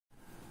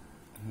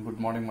Good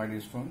morning, my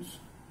dear students.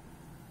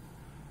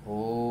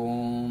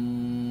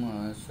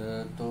 Om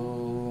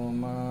Asato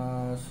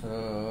Ma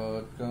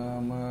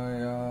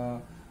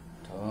Satgamaya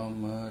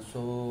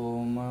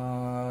Tamaso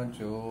Ma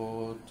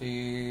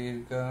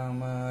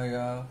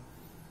Jyotirgamaya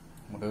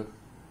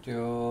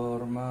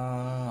Mrityorma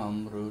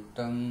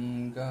Amrutam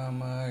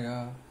Gamaya.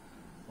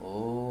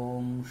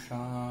 Om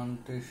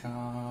Shanti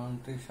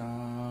Shanti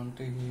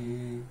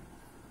Shanti.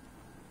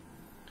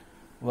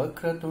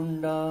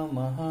 Vakratunda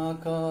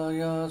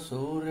Mahakaya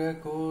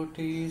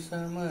Suryakoti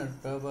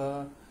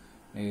Samarprabha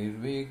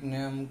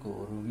Nirvignam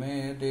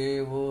Kurume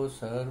Devo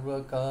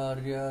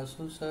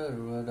Sarvakaryasu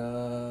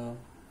Sarvada.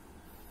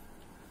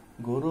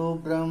 Guru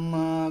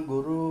Brahma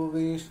Guru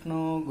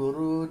Vishnu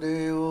Guru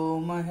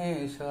Devo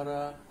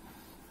Maheshwara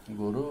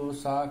Guru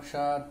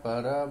Sakshat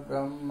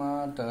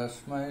Parabrahma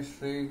Tasmai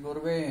Shri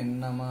Gurve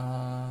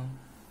Namaha.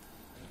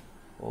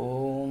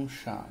 Om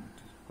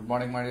Shanti. Good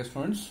morning, my dear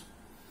students.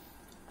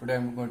 Today I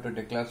am going to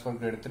take class for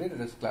grade 3, that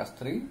is class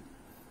 3,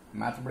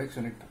 Mathematics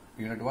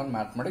Unit 1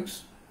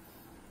 Mathematics.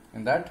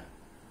 In that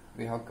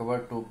we have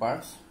covered two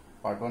parts,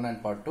 part 1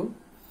 and part 2.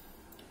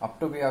 Up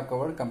to we have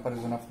covered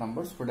comparison of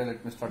numbers. Today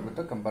let me start with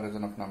the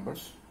comparison of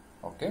numbers.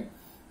 Okay.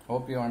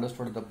 Hope you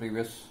understood the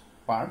previous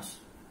parts,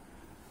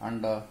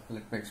 and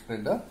let me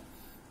explain the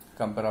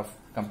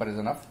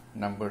comparison of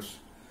numbers.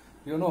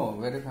 You know,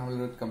 very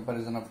familiar with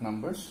comparison of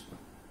numbers,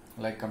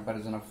 like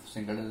comparison of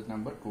single digit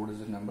number, two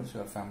digit numbers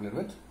you are familiar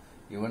with,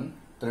 even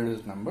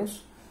 3-digit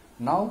numbers.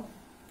 Now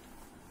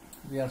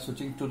we are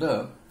switching to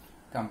the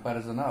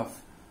comparison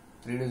of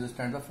 3-digit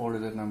and the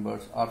 4-digit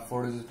numbers, or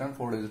 4-digit and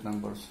 4-digit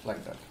numbers,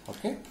 like that.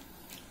 Okay.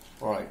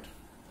 Alright.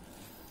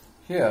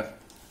 Here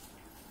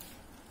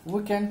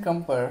we can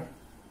compare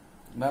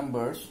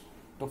numbers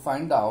to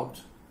find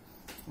out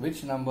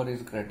which number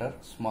is greater,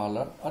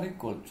 smaller, or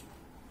equal to.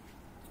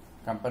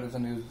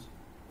 Comparison is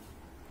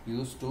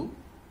used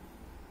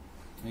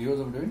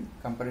between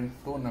comparing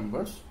two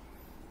numbers,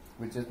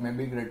 which is may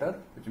be greater,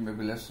 which may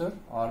be lesser,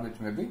 or which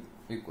may be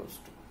equals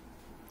to.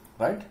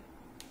 Right?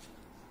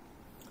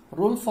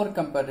 Rule for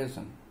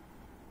comparison.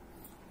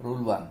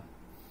 Rule 1.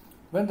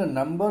 When the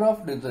number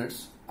of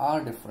digits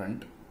are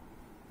different,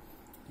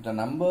 the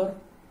number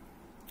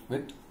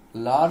with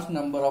large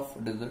number of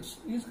digits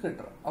is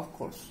greater. Of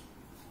course,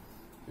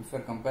 if you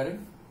are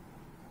comparing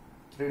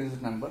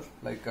 3-digit number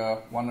like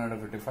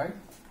 155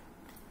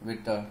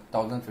 with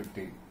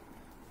 1050,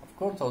 of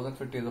course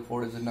 1050 is a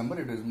 4-digit number,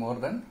 it is more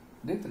than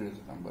the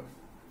 3-digit number.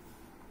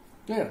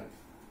 Clear?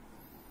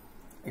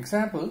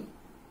 Example,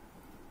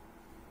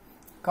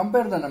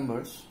 compare the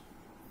numbers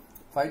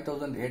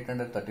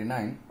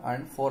 5839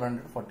 and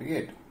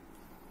 448.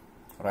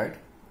 Right?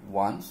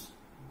 Ones,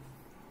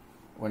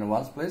 when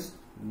ones place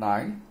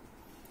 9,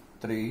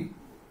 3,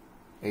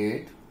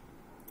 8,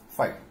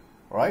 5.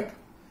 Right?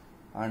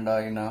 And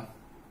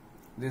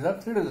these are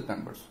 3-digit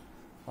numbers.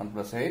 1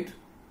 plus 8,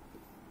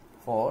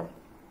 4,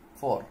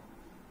 4.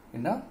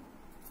 In a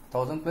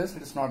 1000 place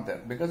it is not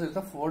there, because it is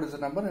a 4-digit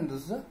number and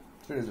this is a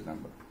 3-digit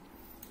number.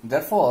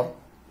 Therefore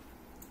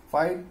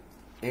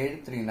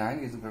 5839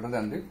 is greater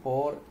than the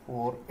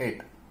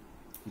 448.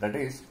 That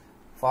is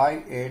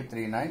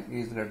 5839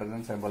 is greater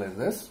than, symbol is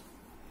this,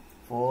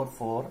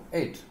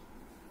 448.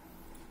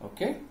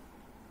 Okay,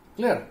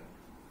 clear?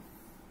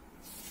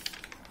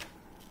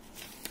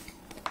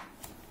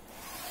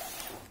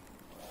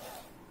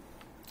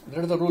 That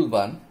is the rule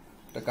 1,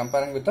 the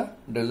comparing with the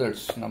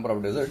digits, number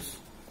of digits.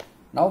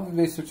 Now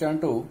we switch on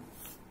to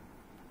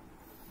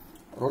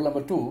rule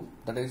number 2,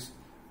 that is,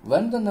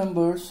 when the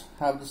numbers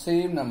have the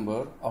same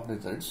number of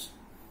digits,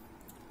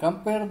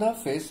 compare the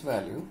face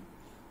value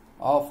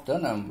of the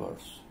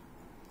numbers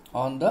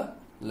on the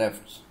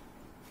left.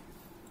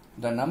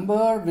 The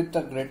number with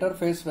the greater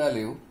face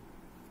value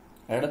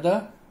at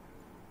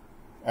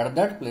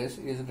that place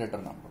is greater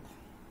number.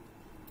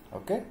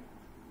 Okay?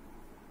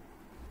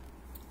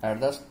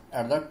 At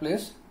that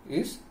place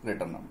is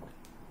greater number.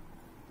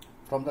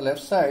 From the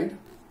left side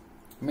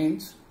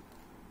means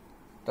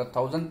the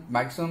 1000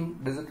 maximum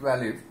digit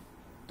value,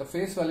 the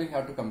face value you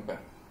have to compare.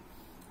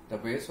 The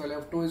face value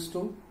of 2 is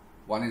 2,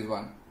 1 is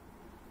 1.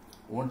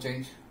 Won't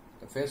change.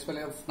 The face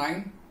value of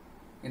 9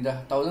 in the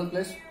 1000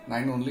 place,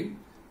 9 only.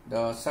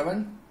 The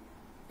 7,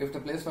 if the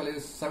place value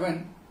is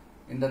 7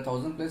 in the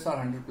 1000 place or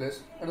 100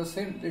 place, at the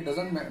same, it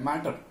doesn't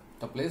matter.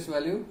 The place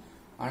value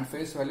and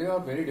face value are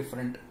very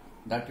different.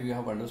 That you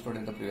have understood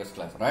in the previous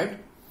class, right?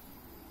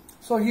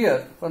 So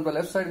here from the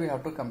left side we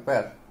have to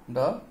compare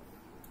the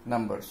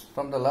numbers.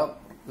 From the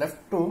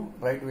left to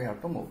right we have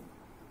to move.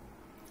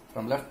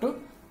 From left to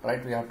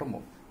right we have to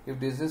move. If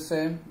this is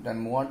same, then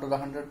move on to the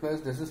 100 place.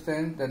 This is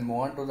same, then move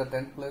on to the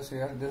 10th place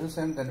here. This is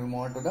same, then we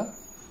move on to the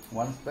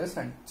 1st place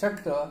and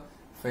check the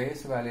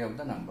face value of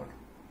the number.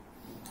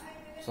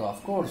 So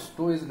of course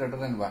 2 is greater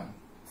than 1.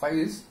 5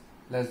 is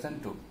less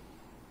than 2.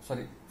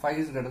 Sorry, 5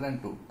 is greater than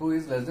 2. 2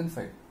 is less than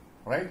 5.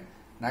 Right?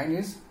 9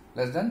 is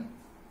less than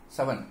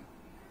 7.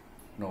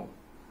 No.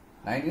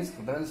 9 is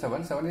greater than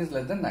 7. 7 is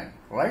less than 9.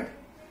 Right?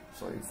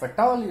 So if at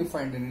all you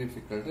find any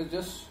difficulty,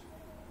 just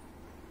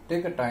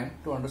take a time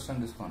to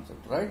understand this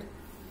concept, right?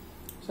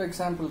 So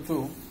example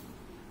 2,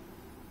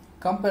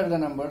 compare the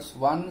numbers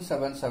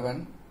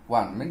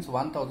 1771 means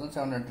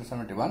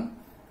 1771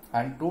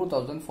 and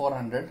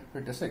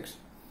 2456.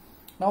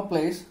 Now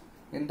place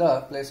in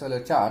the place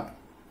value chart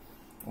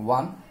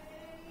 1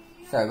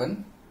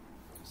 7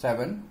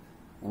 7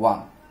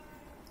 1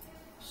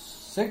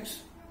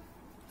 6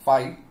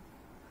 5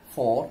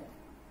 4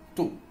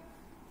 2.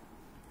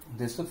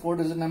 This is a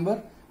 4-digit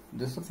number,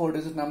 this is a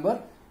 4-digit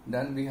number.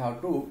 Then we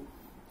have to,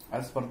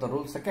 as per the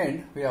rule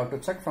second, we have to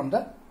check from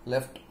the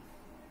left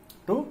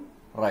to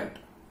right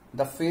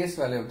the face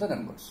value of the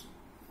numbers.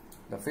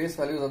 The face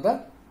values of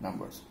the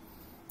numbers.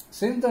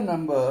 Since the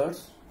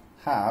numbers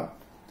have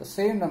the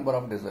same number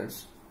of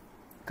digits,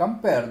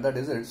 compare the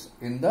digits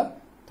in the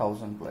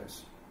 1000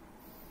 place.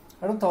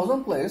 At the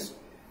 1000 place,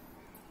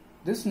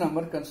 this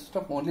number consists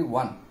of only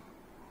 1.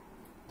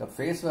 The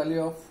face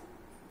value of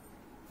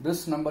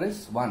this number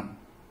is 1.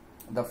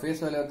 The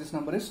face value of this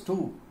number is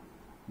 2.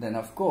 Then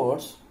of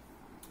course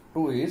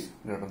 2 is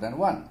greater than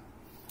 1.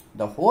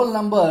 The whole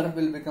number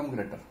will become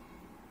greater.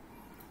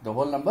 The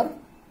whole number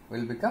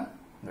will become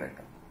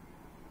greater.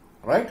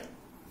 Right?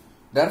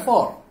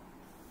 Therefore,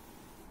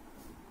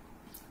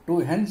 2,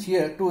 hence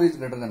here 2 is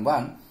greater than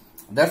 1.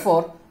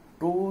 Therefore,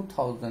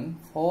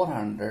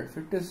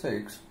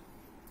 2456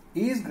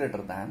 is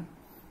greater than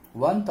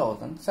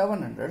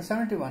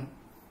 1771.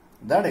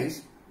 That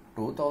is,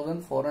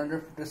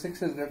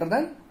 2456 is greater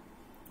than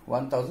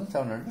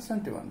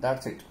 1771.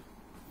 That's it.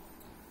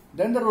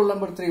 Then the rule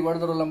number 3. What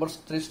is the rule number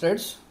 3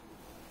 states?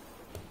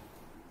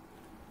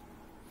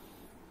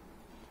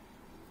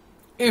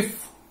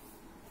 If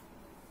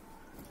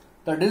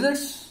the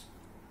digits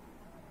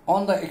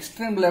on the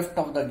extreme left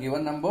of the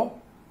given number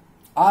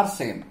are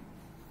same,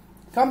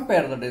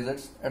 compare the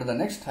digits at the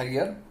next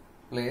higher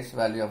place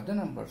value of the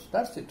numbers.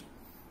 That's it.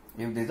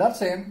 If these are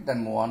same,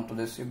 then move on to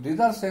this. If these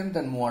are same,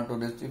 then move on to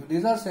this. If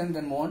these are same,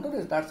 then move on to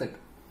this. That's it.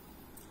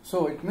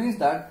 So it means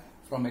that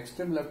from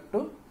extreme left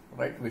to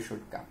right we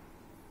should come.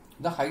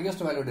 The highest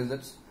value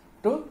digits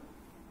to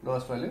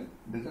lowest value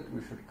digit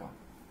we should come.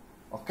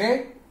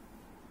 Okay?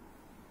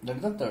 That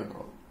is the third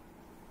rule.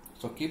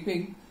 So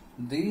keeping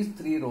these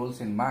 3 rules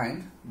in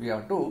mind, we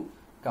have to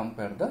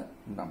compare the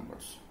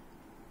numbers.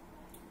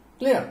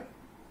 Clear?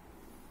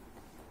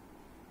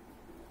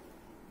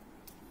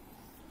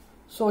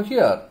 So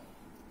here,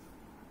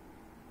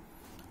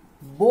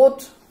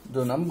 both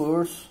the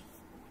numbers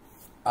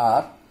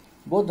are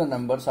 4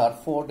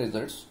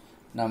 digits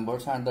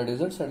numbers, and the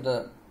digits at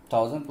the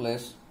 1000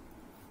 place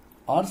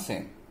are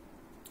same.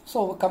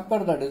 So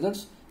compare the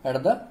digits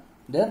at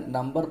their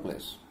number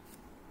place.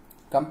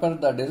 Compare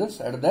the digits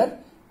at their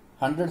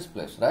hundreds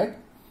place, right?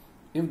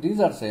 If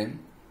these are same,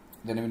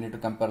 then we need to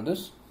compare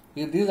this.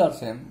 If these are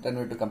same, then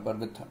we need to compare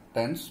with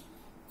tens.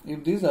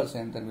 If these are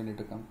same, then we need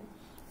to compare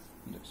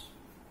this.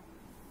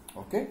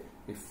 Okay?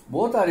 If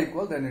both are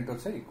equal, then we need to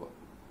say equal.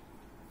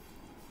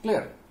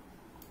 Clear?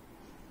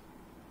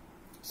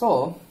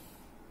 So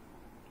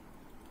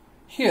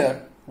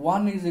here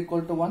 1 is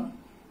equal to 1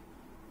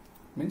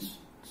 means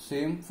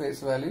same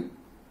face value,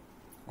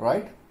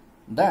 right?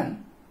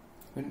 Then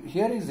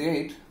here is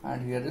 8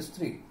 and here is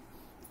 3.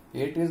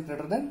 8 is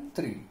greater than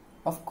 3.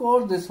 Of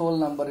course, this whole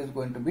number is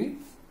going to be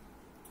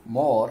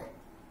more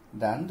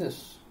than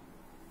this.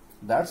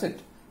 That's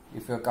it.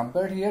 If you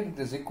compare here, it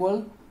is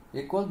equal,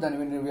 then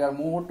when we are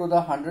moved to the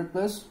 100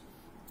 place,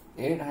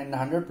 8 and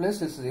 100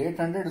 place is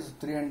 800 is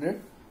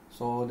 300.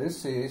 So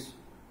this is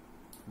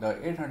the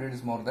 800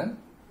 is more than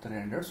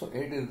 300. So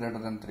 8 is greater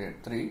than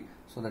 3.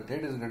 So that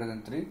 8 is greater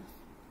than 3.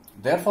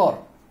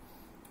 Therefore,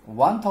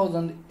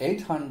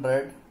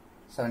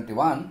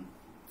 1871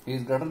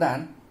 is greater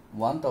than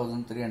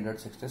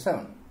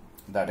 1367.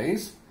 That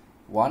is,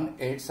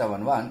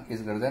 1871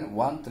 is greater than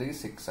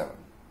 1367.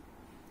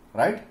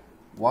 Right?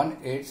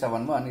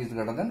 1871 is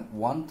greater than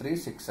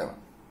 1367.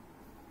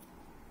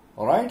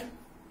 Alright?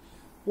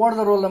 What is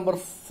the rule number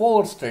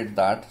 4 states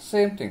that?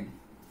 Same thing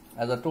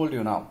as I told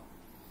you now.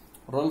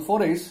 Rule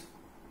 4 is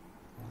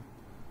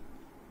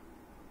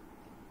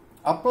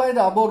apply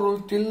the above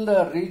rule till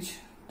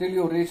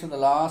you reach the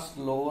last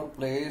lower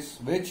place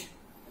which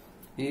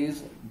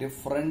is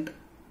different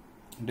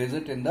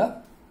digit in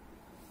the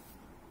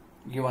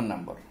given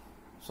number.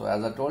 So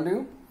as I told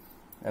you,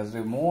 as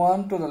we move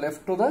on to the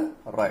left to the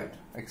right,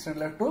 extend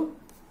left to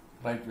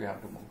right, we have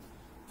to move.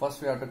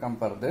 First we have to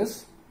compare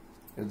this.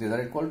 If these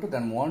are equal to,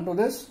 then move on to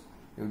this.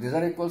 If these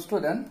are equals to,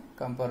 then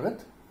compare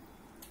with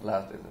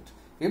last digit.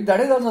 If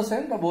that is also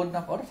same, the both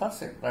numbers are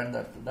same. Right?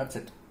 That's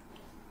it.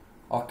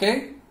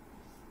 Okay.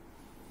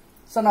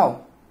 So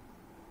now,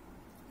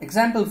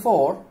 example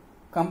 4,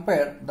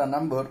 compare the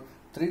number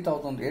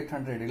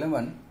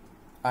 3811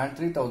 and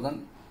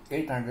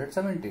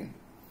 3817.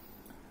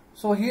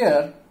 So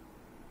here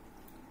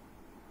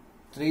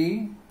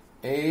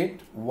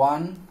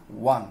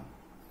 3811,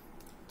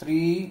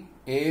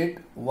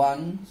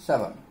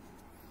 3817.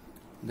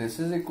 This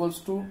is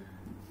equals to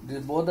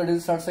this, both the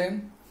digits are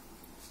same,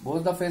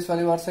 both the face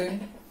value are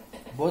same,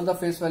 both the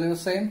face value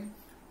is same.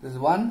 This is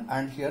 1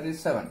 and here is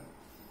 7.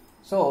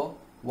 So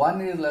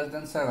 1 is less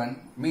than 7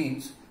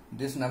 means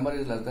this number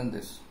is less than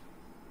this.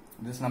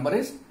 This number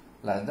is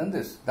less than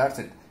this. That's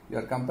it. You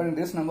are comparing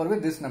this number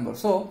with this number.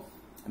 So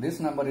this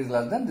number is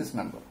less than this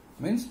number.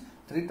 Means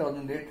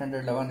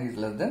 3811 is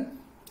less than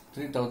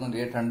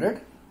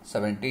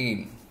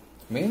 3817.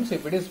 Means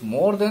if it is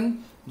more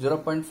than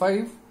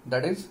 0.5,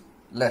 that is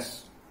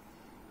less.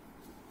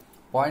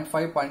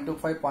 0.5,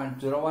 0.25,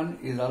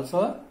 0.01 is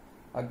also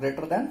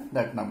greater than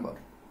that number.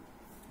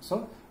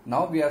 So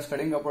now we are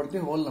studying about the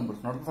whole numbers,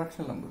 not the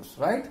fractional numbers,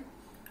 right?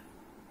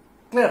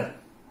 Clear?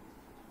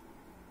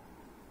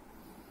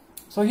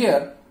 So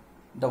here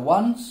the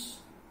ones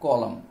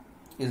column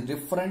is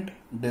different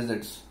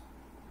digits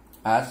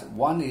as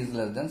 1 is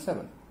less than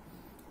 7.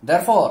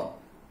 Therefore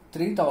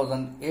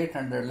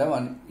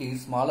 3811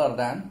 is smaller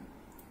than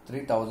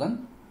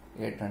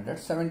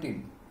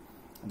 3817.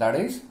 That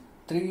is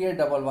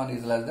 3811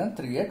 is less than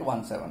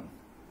 3817.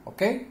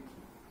 Okay?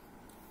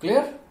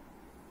 Clear?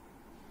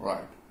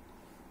 Right.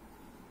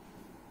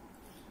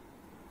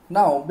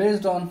 Now,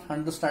 based on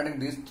understanding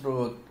these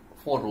through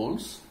 4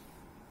 rules,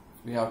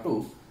 we have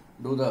to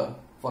do the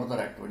further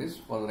activities,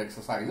 further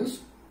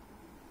exercises.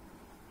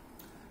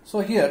 So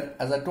here,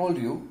 as I told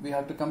you, we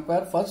have to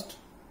compare first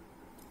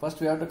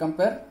we have to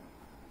compare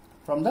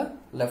from the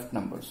left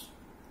numbers.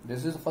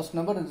 This is the first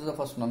number, this is the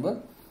first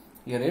number.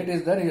 Here 8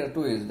 is there, here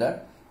 2 is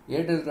there.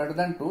 8 is greater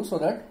than 2, so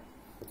that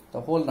the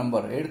whole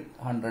number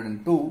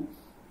 802,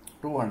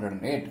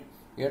 208.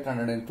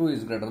 802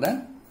 is greater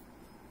than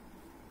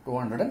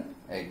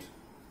 208.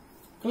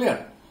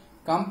 Clear?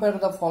 Compare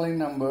the following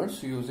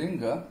numbers using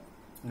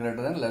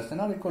greater than, less than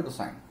or equal to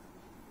sign.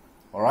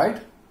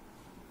 Alright?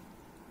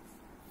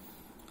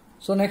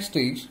 So next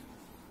stage,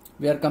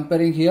 we are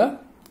comparing here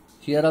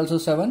also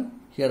 7,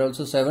 here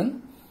also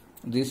 7.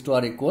 These two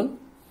are equal.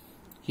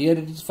 Here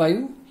it is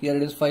 5, here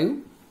it is 5.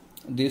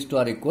 These two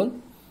are equal.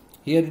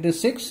 Here it is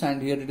 6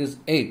 and here it is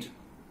 8.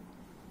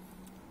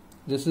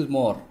 This is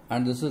more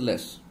and this is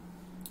less.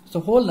 So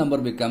whole number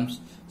becomes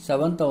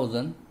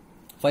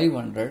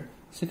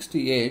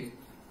 7568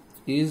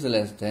 is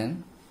less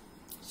than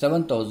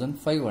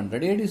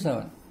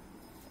 7587.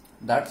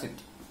 That's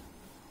it.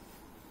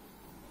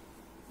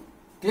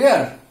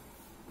 Clear?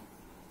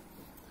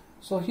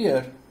 So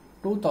here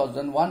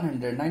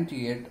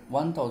 2198,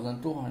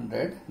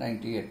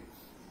 1298.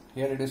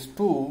 Here it is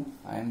 2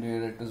 and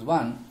here it is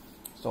 1.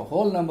 So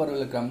whole number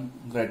will become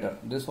greater.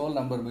 This whole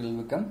number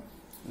will become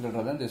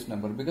greater than this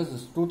number because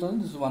this is 2000,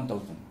 this is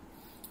 1000.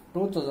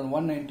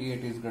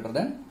 2198 is greater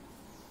than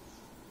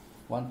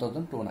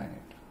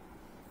 1298.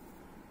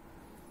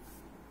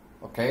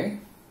 Okay.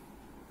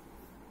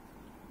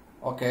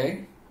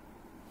 Okay.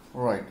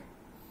 Right.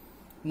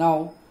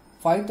 Now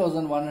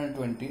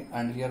 5120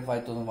 and here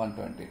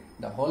 5120.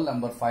 The whole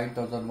number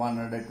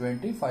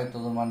 5120,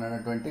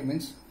 5120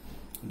 means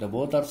the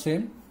both are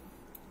same.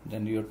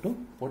 Then you have to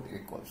put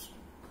equals.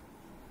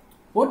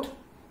 Put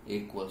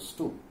equals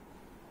to.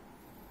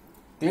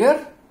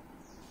 Clear?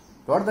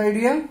 Got the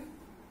idea?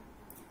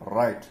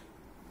 Right.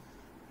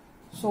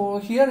 So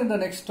here in the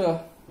next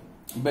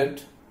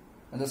bit,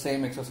 in the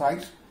same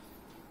exercise,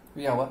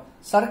 we have a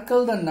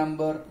circle the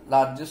number,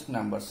 largest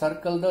number.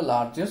 Circle the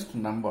largest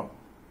number.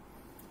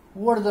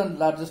 What is the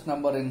largest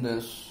number in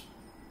this?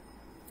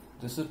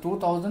 This is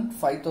 2000,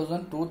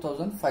 5000,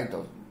 2000,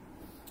 5000.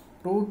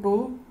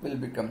 2 will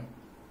become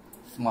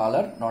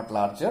smaller, not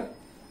larger.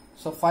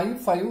 So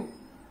 5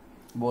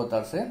 both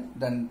are same.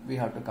 Then we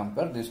have to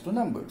compare these two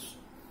numbers.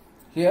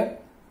 Here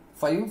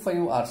 5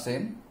 are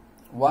same.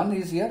 1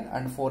 is here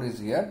and 4 is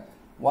here.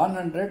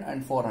 100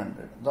 and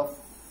 400. The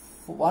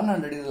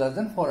 100 is less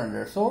than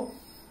 400. So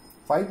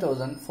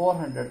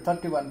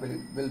 5431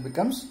 will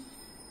becomes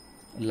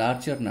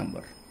larger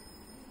number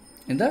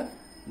in the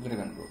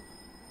given group.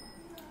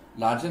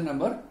 Larger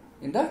number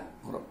in the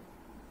group.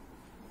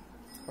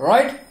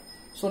 Right?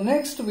 So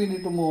next we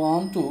need to move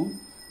on to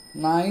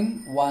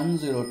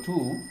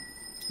 9102,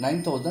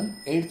 9000,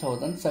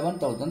 8000,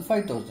 7000,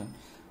 5000.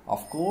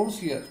 Of course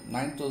here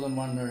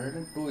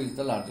 9102 is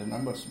the larger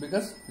numbers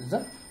because it is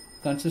the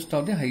consists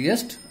of the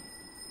highest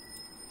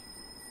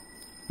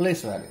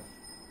place value.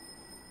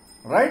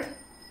 Right?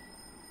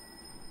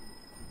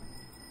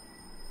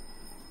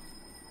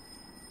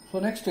 So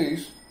next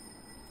is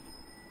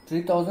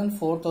 3000,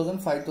 4000,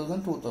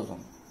 5000,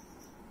 2000.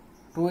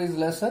 2 is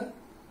lesser,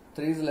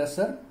 3 is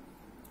lesser,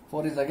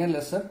 4 is again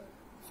lesser,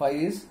 5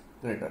 is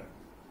greater.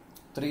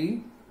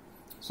 3,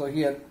 so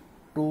here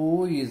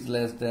 2 is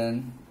less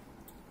than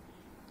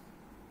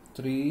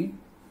 3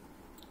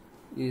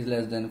 is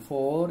less than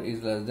 4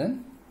 is less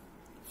than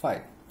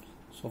 5.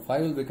 So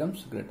 5 will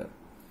becomes greater.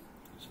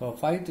 So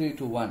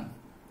 5321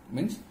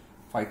 means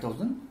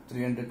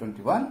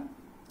 5321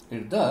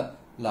 is the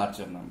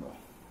larger number.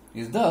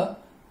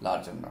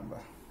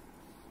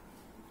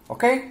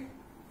 Okay?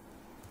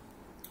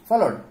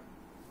 Followed.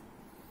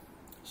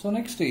 So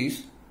next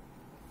is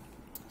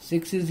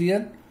 6 is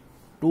here,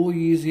 2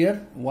 is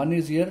here, 1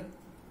 is here,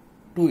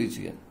 2 is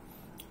here.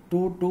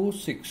 2 to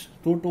 6,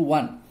 2 to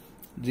 1.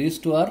 These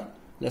two are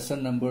lesser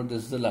number,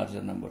 this is the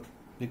larger number.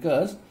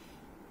 Because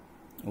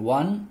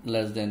 1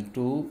 less than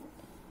 2.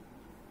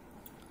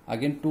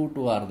 Again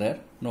 2 are there,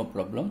 no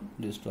problem.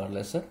 These two are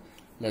lesser,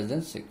 less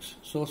than 6.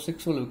 So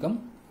 6 will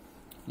become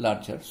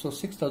larger. So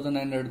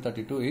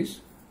 6932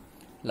 is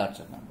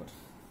larger number.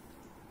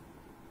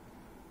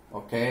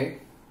 Okay.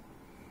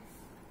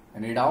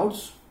 Any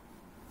doubts?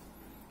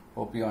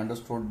 Hope you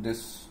understood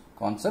this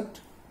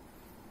concept.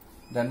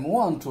 Then move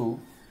on to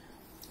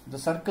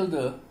circle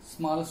the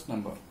smallest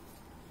number.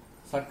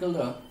 Circle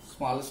the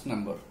smallest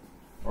number.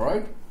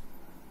 Alright?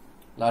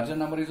 Larger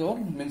number is over,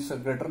 means a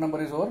greater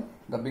number is over,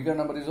 the bigger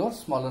number is over,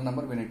 smaller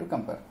number we need to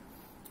compare.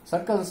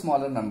 Circle the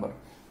smaller number.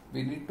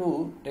 We need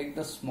to take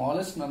the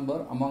smallest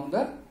number among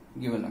the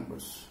given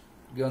numbers,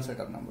 given set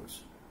of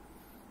numbers.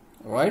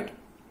 Alright?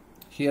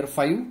 Here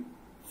 5,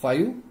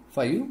 5,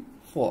 5,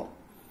 4.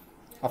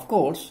 Of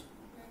course,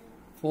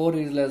 4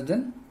 is less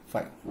than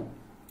 5.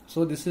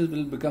 So this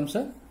will becomes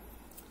a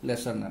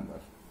lesser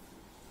number,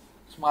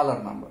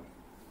 smaller number.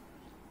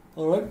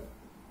 Alright?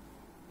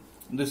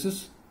 This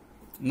is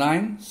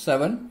 9,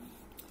 7,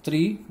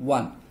 3,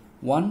 1.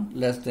 1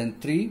 less than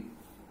 3,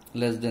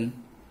 less than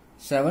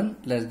 7,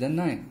 less than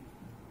 9.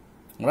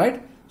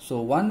 Right?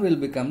 So 1 will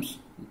becomes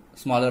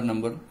smaller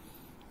number.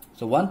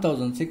 So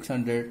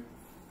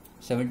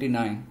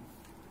 1679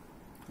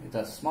 is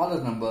the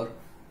smaller number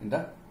in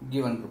the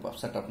given group of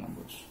set of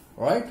numbers.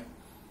 Right?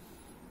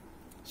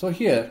 So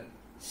here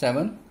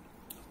 7,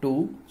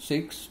 2,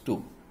 6,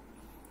 2.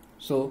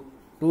 So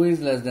 2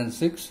 is less than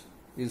 6,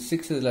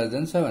 6 is less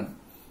than 7.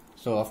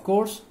 So of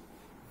course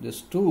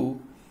this 2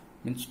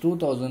 means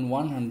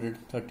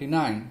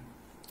 2139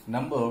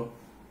 number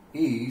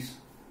is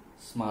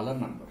smaller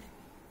number.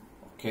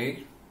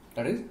 Okay,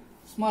 that is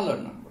smaller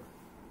number.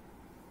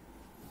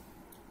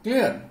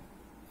 Clear?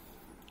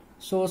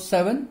 So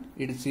 7,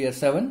 it is here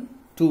 7,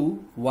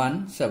 2,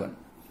 1, 7.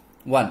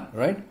 1,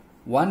 right?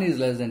 1 is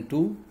less than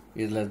 2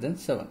 is less than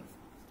 7.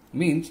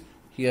 Means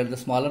here the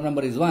smaller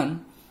number is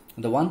 1,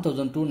 the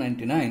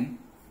 1299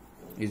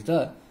 is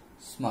the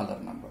smaller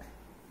number.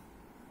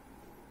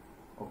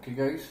 Okay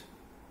guys,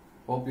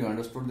 hope you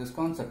understood this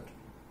concept.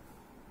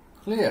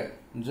 Clear?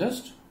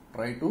 Just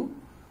try to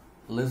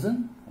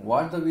listen,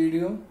 watch the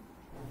video,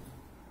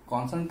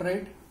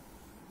 concentrate,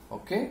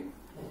 okay?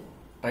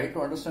 Try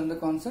to understand the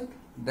concept,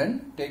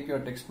 then take your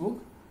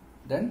textbook,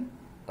 then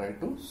try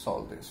to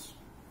solve this.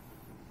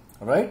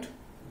 Right?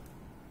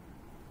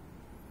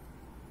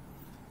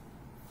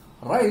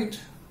 Write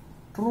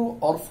true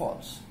or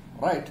false.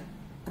 Write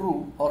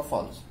true or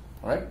false.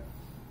 Right?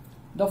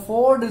 The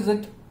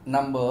 4-digit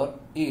number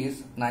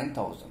is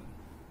 9000.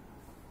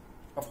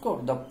 Of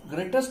course, the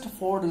greatest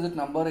 4-digit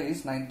number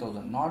is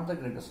 9000, not the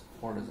greatest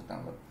 4-digit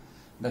number.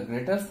 The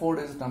greatest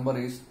 4-digit number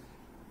is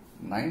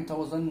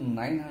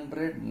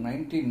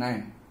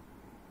 9999.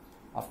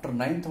 After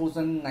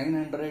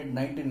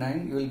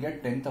 9999, you will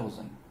get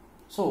 10,000.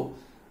 So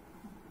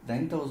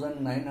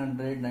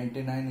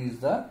 9999 is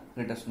the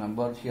greatest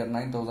number. Here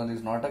 9000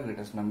 is not a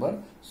greatest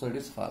number, so it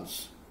is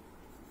false.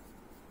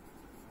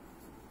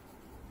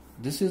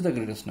 This is the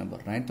greatest number,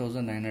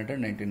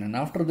 9999.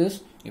 After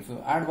this, if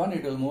you add 1,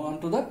 it will move on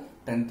to the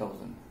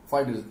 10,000.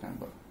 5-digit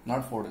number,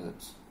 not 4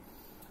 digits.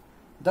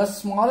 The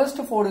smallest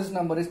 4-digit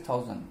number is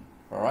 1000.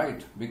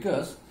 Right?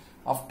 Because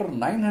after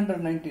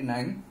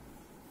 999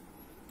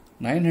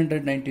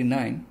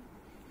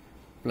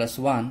 plus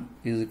 1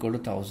 is equal to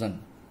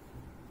 1000.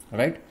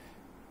 Right?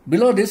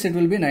 Below this, it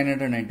will be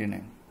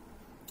 999.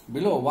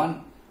 Below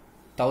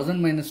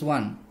 1000 minus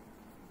 1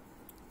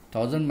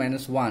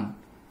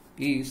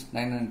 is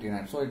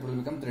 999. So it will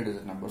become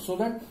 3-digit number. So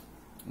that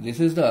this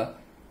is the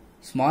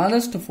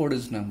smallest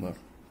 4-digit number.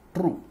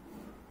 True.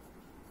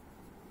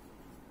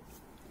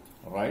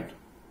 Right?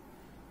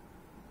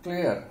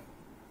 Clear?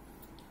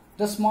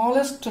 The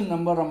smallest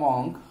number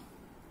among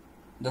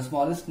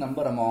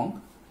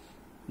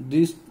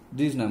these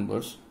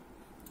numbers.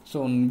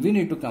 So we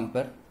need to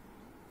compare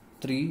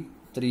 3,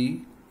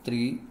 3,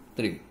 3,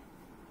 3.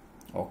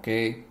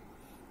 Okay.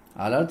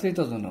 All are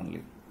 3000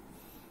 only.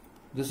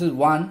 This is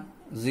 1,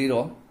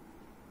 0,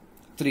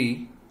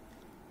 3,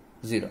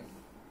 0.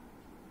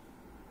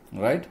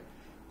 Right?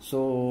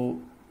 So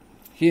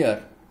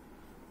here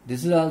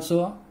this is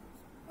also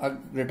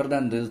greater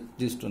than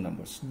these two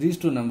numbers. These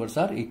two numbers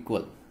are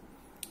equal.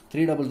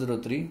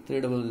 3003,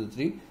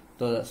 3003.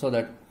 So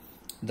that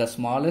the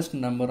smallest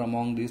number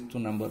among these two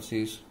numbers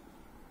is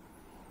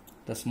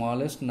 3003.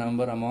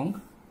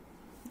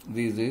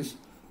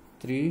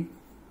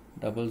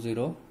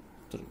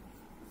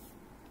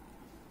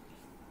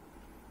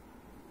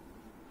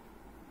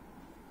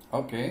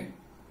 Okay.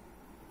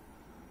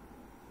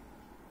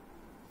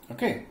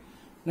 Okay.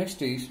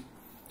 Next is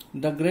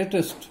the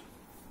greatest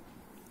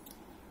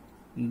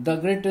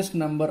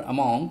number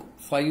among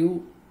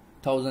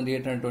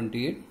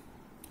 5828,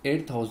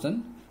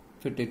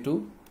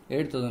 8052,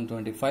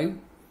 8025,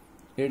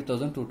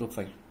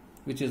 8225.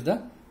 Which is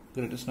the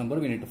greatest number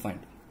we need to find.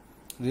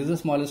 This is the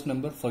smallest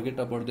number. Forget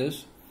about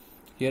this.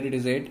 Here it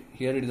is 8.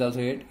 Here it is also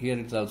 8. Here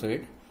it is also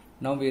 8.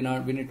 Now we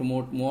need to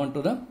move on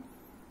to the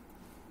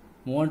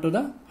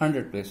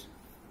 100 place.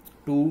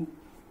 2,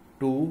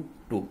 2,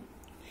 2.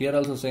 Here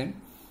also same.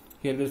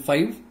 Here will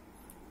 5,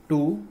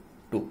 2,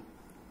 2.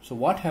 So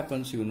what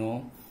happens, you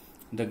know,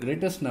 the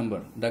greatest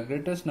number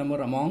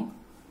among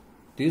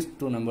these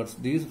two numbers,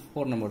 these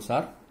four numbers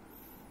are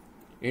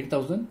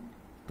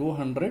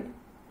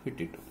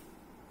 8252.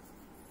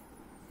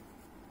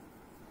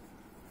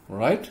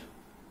 Right?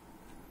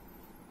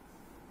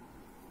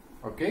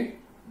 Okay?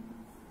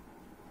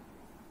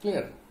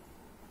 Clear?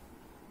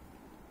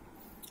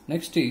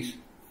 Next is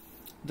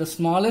the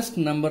smallest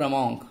number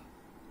among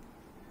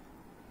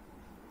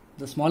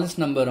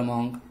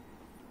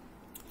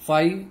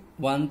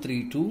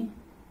 5132,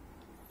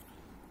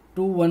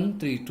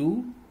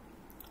 2132,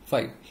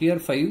 5. Here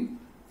 5,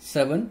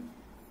 7,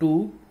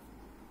 2,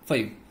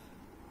 5.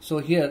 So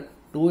here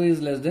 2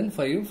 is less than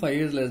 5, 5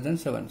 is less than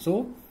 7.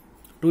 So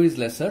 2 is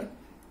lesser.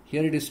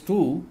 Here it is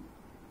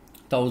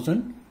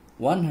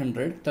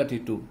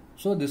 2132.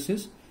 So this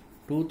is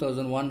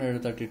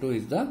 2132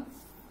 is the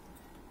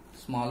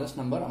smallest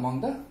number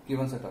among the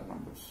given set of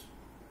numbers.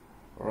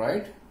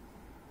 Right?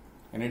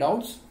 Any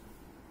doubts?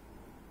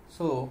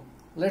 So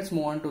let's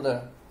move on to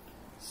the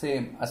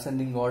same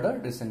ascending order,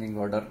 descending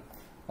order.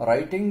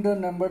 Writing the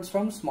numbers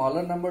from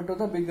smaller number to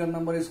the bigger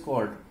number is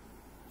called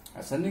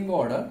ascending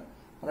order.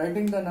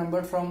 Writing the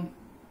number from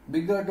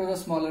bigger to the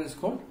smaller is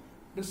called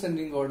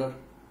descending order.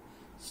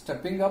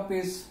 Stepping up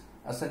is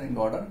ascending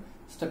order.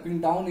 Stepping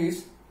down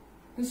is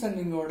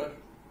descending order.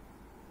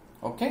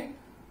 Okay,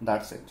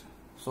 that's it.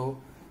 So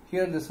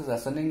here this is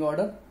ascending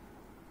order.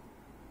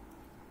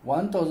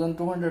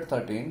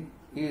 1213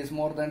 is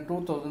more than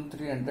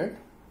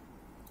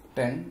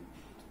 2310.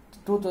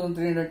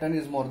 2310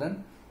 is more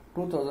than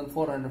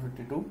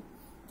 2452.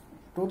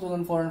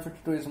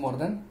 2452 is more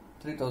than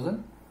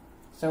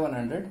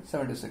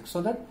 3776.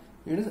 So that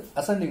it is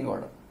ascending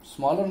order.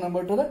 Smaller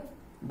number to the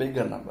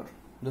bigger number.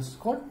 This is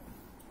called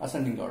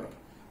ascending order.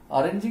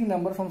 Arranging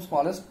number from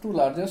smallest to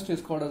largest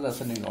is called as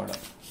ascending order.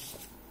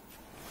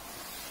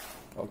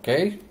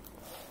 Okay.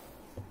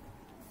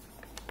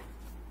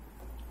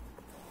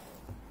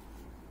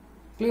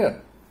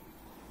 Clear?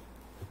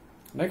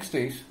 Next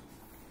is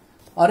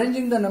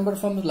arranging the number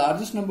from the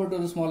largest number to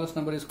the smallest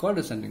number is called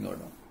descending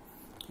order.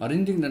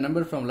 Arranging the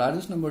number from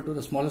largest number to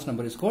the smallest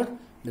number is called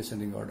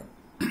descending order.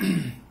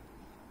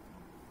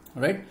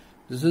 Right?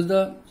 This is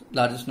the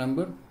largest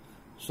number.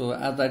 So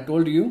as I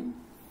told you,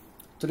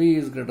 3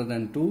 is greater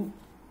than 2,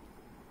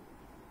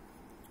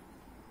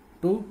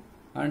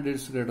 and it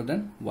is greater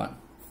than 1.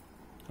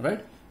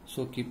 Right?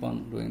 So keep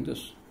on doing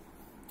this.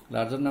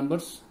 Larger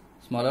numbers,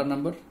 smaller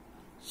number,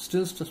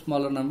 still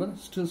smaller number,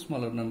 still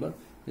smaller number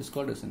is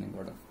called descending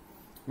order.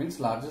 Means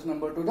largest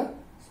number to the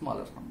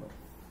smallest number.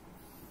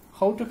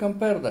 How to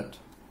compare that?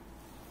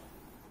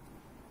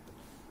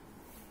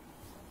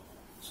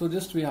 So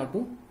just we have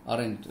to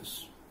arrange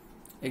this.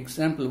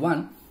 Example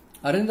 1.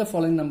 Arrange the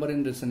following number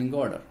in descending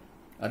order.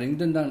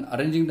 Arranging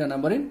the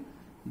number in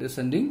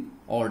descending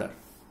order.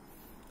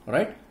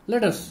 Right?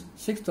 Let us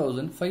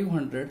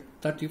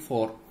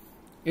 6534,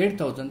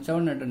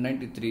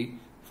 8793,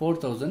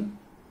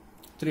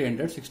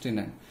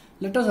 4369.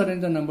 Let us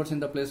arrange the numbers in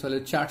the place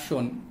value chart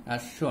shown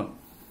as shown.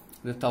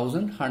 The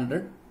 1000,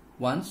 100,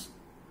 ones,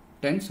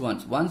 tens,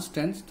 ones,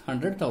 tens,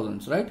 100,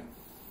 thousands. Right?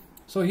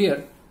 So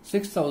here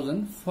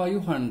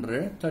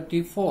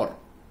 6534,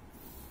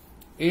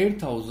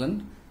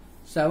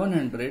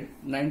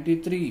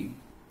 8793,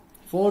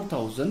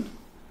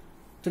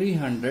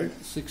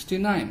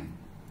 4369.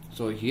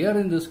 So here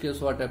in this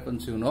case what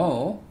happens, you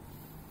know,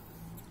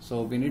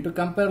 so we need to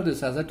compare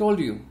this as I told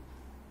you.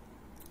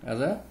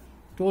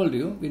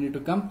 We need to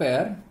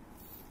compare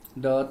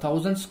the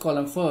thousands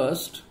column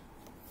first.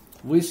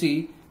 We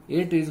see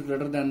 8 is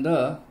greater than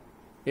the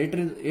 8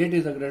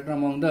 is the greater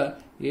among the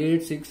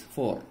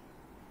 864.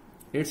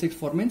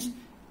 864 means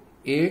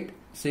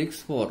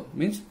 864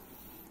 means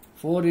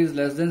 4 is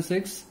less than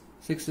 6,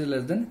 6 is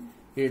less than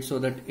 8, so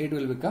that 8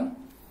 will become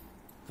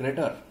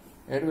greater.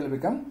 8 will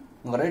become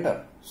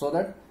greater. So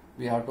that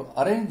we have to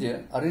arrange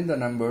the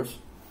numbers.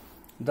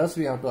 Thus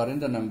we have to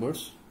arrange the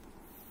numbers.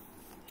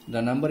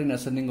 The number in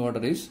ascending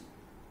order is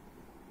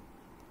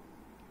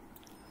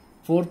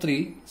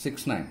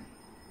 4369.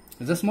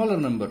 It's a smaller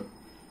number,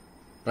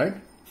 right?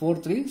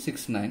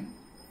 4369.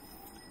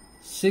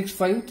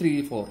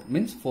 6534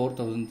 means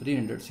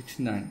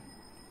 4369,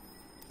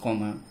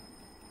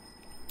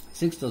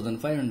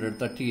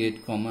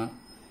 6538,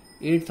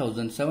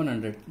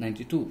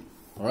 8792.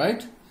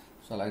 Right?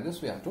 So like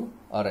this we have to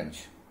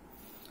arrange.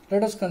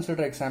 Let us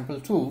consider example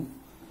 2.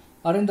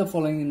 Arrange the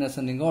following in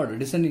ascending order,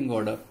 descending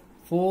order.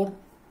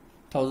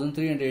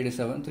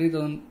 4387,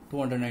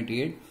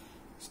 3298,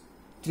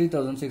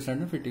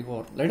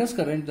 3654. Let us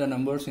arrange the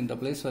numbers in the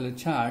place value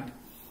chart.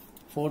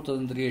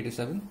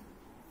 4387,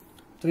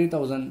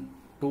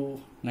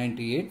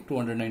 3298,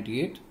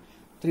 298,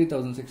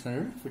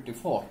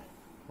 3654.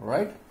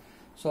 Right?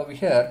 So over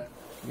here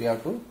we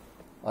have to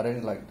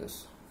arrange like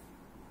this.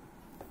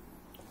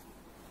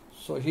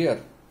 So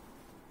here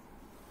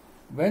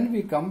when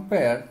we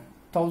compare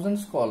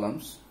 1000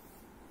 columns,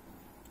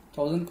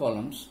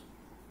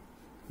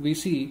 we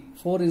see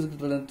 4 is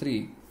greater than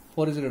 3.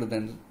 4 is greater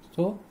than,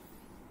 so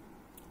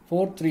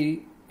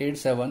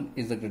 4387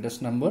 is the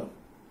greatest number.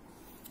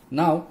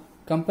 Now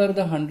compare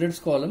the hundreds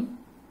column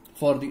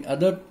for the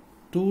other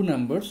two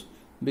numbers,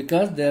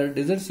 because their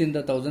digits in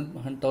the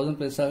thousand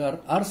place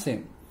are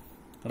same,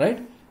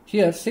 right?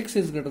 Here 6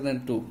 is greater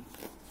than 2.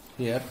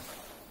 Here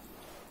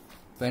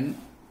when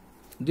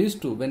these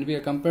two, when we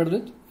are compared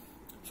with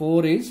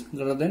 4 is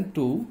greater than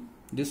 2,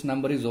 this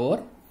number is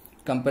over.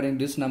 Comparing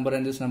this number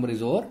and this number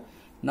is over.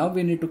 Now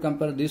we need to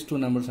compare these two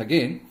numbers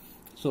again.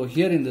 So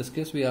here in this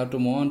case we have to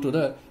move on to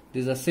the,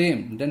 these are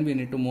same, then we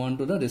need to move on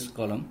to the this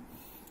column.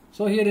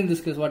 So here in this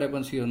case what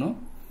happens here, no?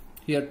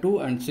 Here 2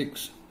 and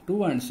 6,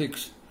 2 and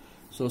 6.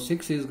 So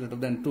 6 is greater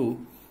than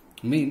 2,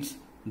 means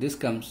this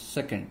comes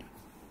second,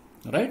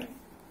 right?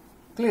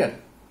 Clear?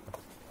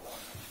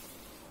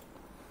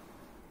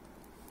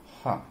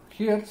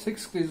 Here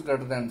 6 is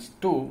greater than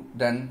 2,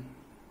 then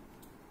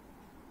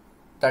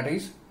that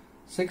is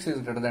 6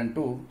 is greater than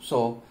 2,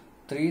 so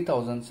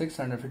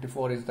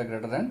 3654 is the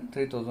greater than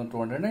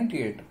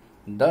 3298.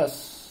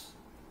 Thus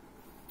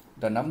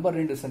the number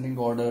in descending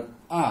order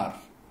are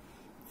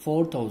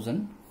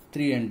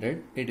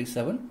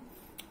 4387,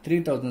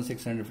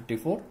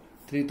 3654,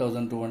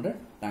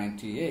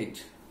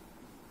 3298.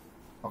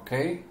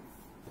 Okay,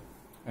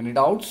 any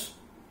doubts?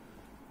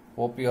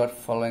 Hope you are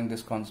following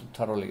this concept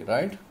thoroughly,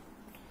 right?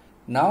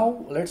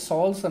 Now let's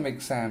solve some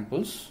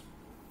examples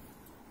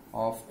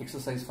of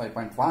exercise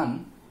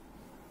 5.1.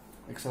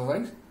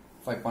 Exercise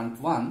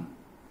 5.1.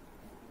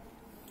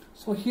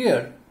 So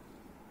here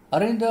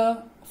arrange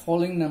the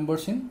following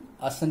numbers in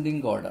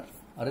ascending order.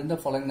 Arrange the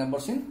following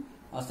numbers in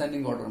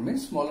ascending order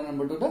means smaller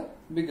number to the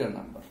bigger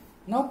number.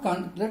 Now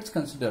let's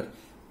consider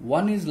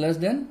 1 is less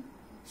than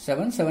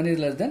 7, 7 is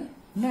less than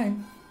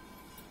 9.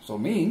 So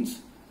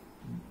means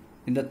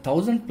in the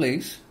thousand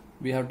place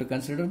we have to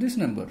consider this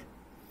number.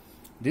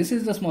 This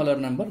is the smaller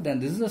number, then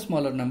this is the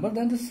smaller number,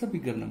 then this is a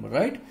bigger number,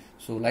 right?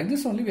 So like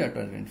this only we have to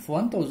arrange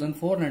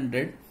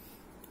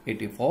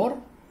 1484,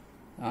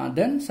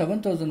 then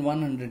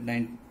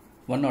 7109,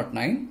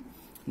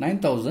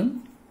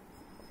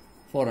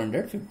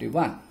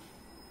 9451,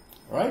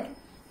 right?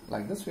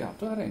 Like this we have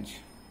to arrange.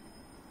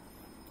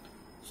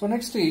 So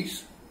next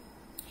is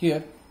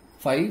here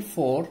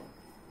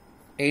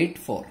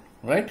 5484,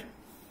 right?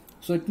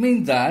 So it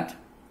means that,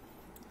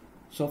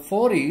 so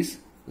 4 is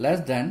less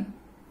than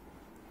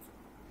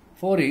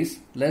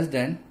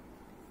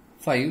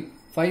 5,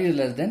 5 is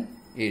less than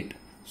 8.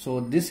 So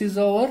this is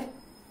our,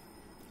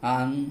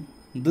 and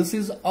this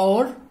is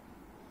our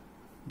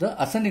the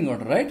ascending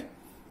order, right?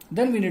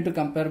 Then we need to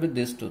compare with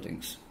these two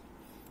things.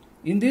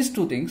 In these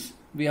two things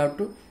we have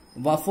to,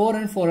 4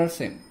 and 4 are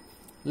same.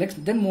 Let's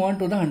then move on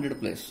to the 100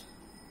 place.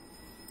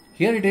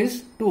 Here it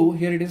is 2,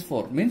 here it is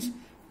 4, means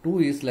 2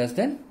 is less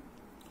than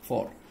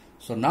 4.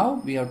 So now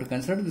we have to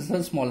consider this is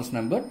the smallest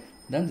number,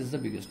 then this is the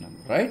biggest number,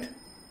 right?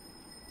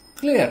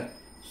 Clear?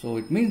 So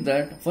it means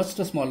that first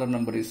the smaller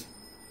number is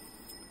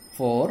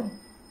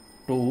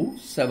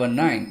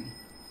 4279,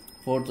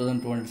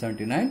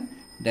 4279,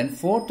 then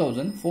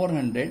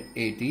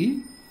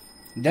 4480,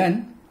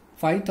 then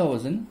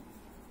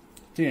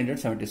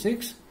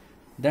 5376,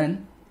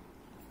 then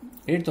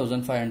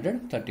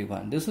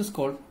 8531. This is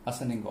called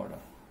ascending order.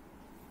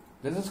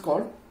 This is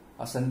called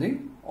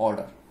ascending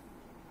order.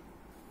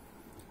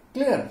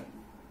 Clear?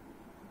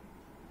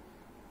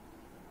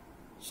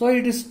 So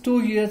it is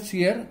 2 years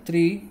here,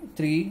 3,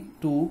 3,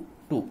 2,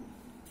 2.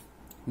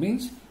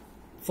 Means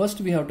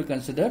first we have to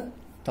consider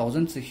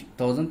thousand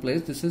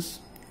place. This is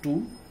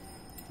 2,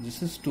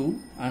 this is 2,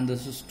 and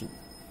this is 2.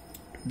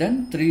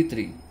 Then 3,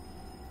 3,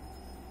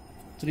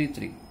 3,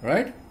 3,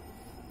 right?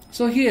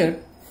 So here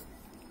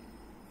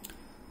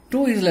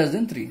 2 is less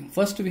than 3.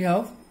 First we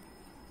have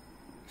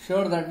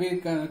sure that we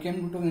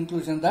came to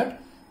conclusion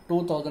that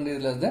 2000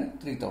 is less than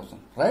 3000,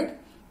 right?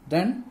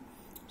 Then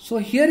so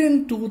here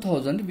in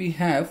 2000 we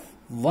have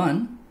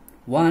 1,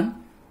 1,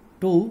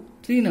 2,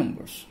 3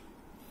 numbers.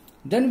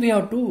 Then we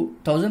have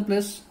 2000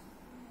 place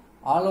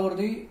all over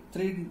the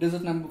 4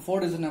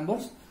 digit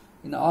numbers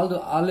in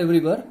all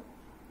everywhere.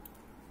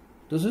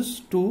 This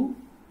is 2,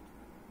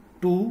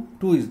 2,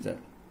 2 is there.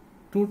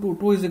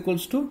 2 is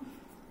equals to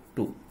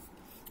 2.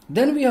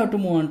 Then we have to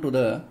move on to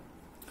the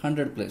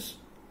 100 place.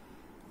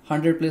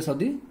 100 place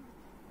of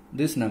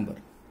this number.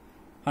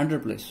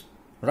 100 place,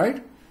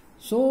 right?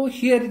 So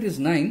here it is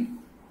 9,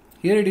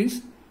 here it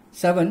is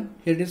 7,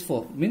 here it is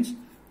 4. Means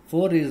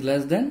 4 is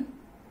less than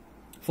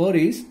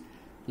 7,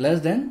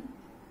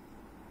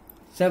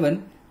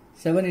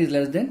 7 is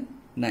less than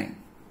 9,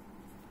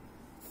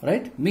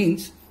 right?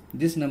 Means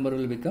this number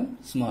will become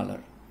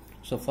smaller.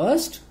 So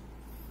first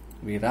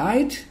we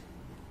write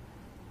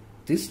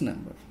this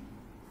number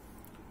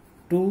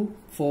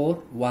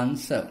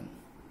 2417,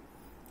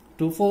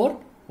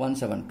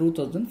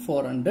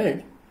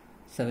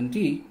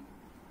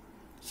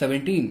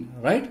 2417,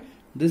 right?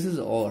 This is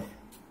OR.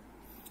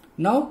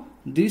 Now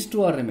these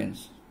two are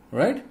remains,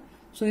 right?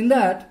 So in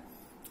that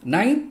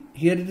 9,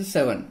 here it is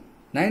 7.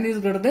 9 is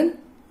greater than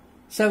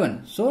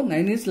 7. So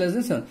 9 is less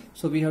than 7.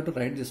 So we have to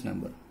write this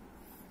number.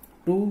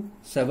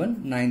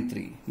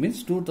 2793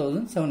 means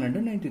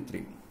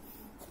 2793.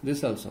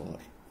 This also over.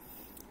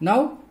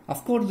 Now,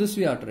 of course, this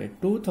we have to write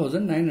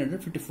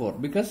 2954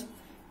 because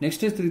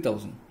next is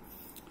 3000.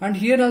 And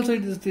here also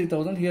it is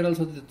 3000. Here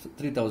also it is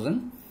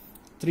 3000.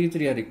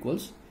 3 are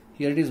equals.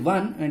 Here it is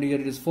 1 and here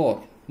it is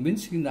 4.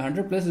 Means in the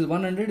 100 place is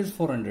 100 is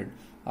 400.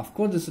 Of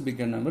course, this is a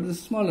bigger number. This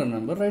is smaller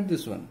number. Write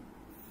this one.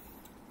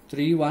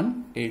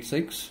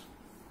 3186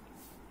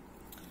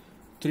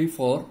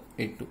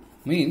 3482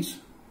 means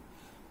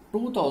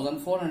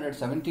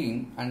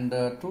 2417 and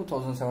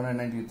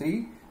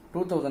 2793,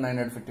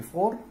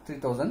 2954,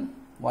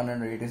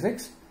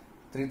 3186,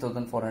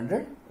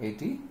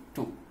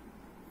 3482.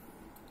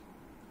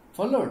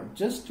 Followed.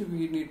 Just you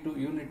need to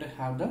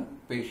have the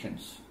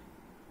patience.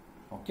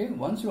 Okay.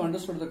 Once you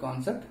understood the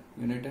concept,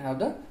 you need to have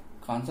the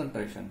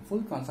concentration,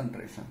 full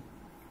concentration.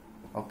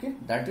 Okay.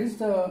 That is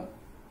the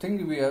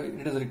thing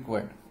it is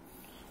required.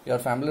 You are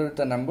familiar with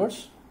the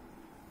numbers.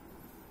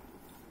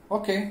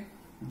 Okay.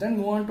 Then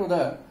move on to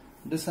the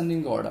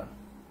descending order.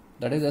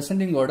 That is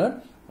ascending order,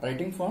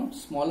 writing from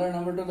smaller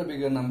number to the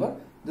bigger number.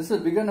 This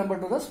is bigger number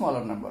to the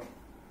smaller number.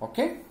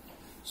 Okay.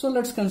 So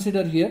let's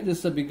consider here this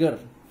is a bigger.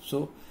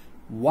 So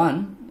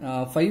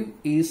 5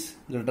 is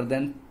greater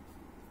than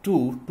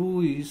 2.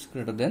 2 is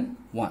greater than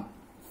 1.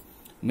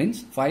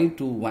 Means 5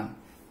 to 1.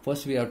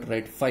 First we have to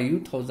write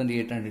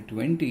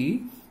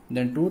 5820,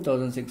 then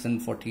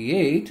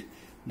 2648,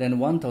 then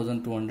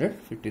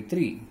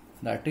 1253.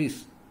 That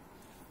is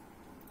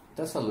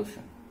the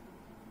solution.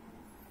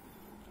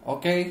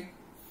 Okay.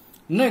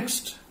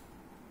 Next,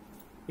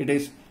 it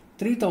is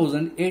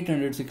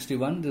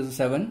 3861. This is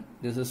 7,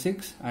 this is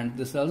 6, and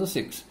this is also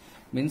 6.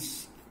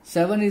 Means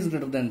 7 is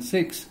greater than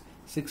 6,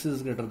 6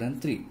 is greater than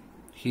 3.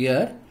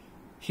 Here,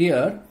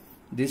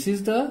 this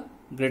is the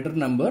greater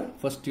number.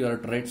 First you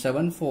have to write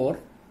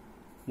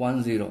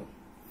 7410.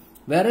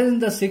 Whereas in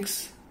the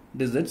 6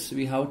 digits,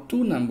 we have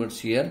two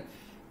numbers here.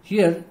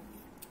 Here,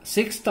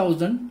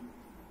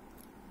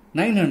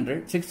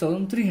 6900,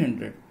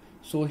 6300.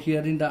 So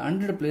here in the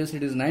 100 place,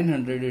 it is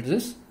 900, it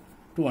is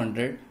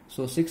 200.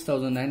 So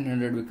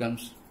 6900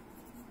 becomes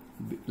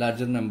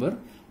larger number.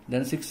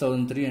 Then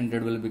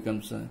 6300 will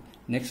become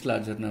next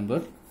larger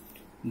number.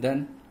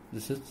 Then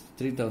this is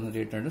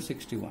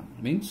 3861.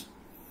 Means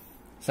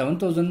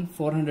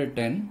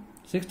 7410,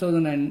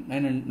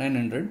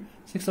 6900,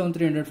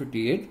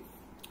 6358,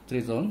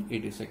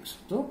 3086.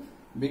 So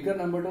bigger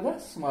number to the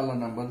smaller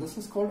number. This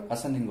is called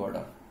ascending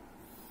order.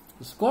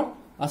 This is called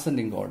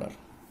ascending order.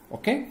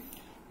 Okay.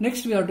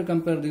 Next we have to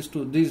compare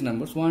these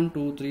numbers. 1,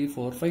 2, 3,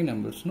 4, 5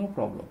 numbers. No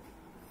problem.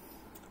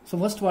 So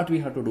first what we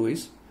have to do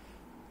is,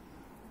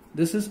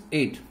 this is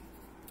 8.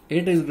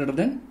 8 is greater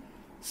than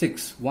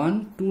 6.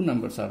 1, 2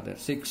 numbers are there.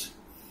 6.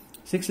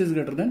 6 is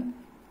greater than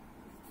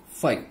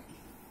 5.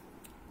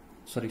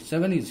 Sorry,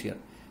 7 is here.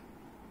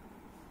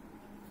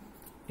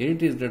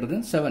 8 is greater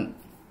than 7.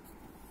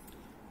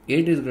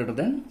 8 is greater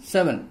than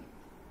 7.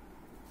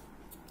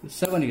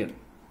 7 here.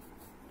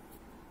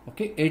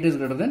 Okay, 8 is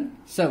greater than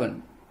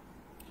 7.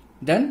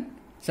 Then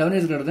 7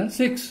 is greater than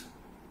 6.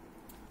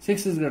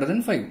 6 is greater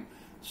than 5.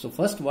 So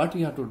first what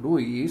you have to do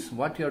is,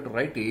 what you have to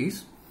write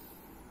is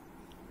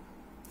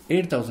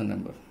 8000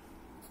 number.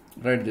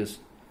 Write this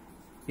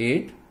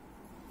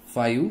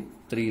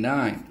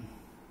 8539.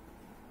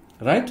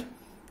 Right?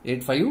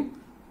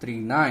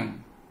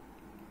 8539.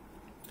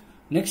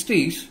 Next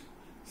is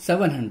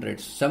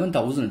 700s,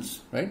 7000s,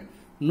 right?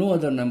 No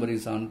other number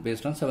is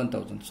based on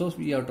 7000. So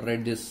we have to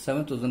write this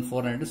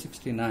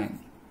 7469.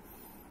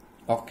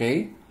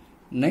 Okay.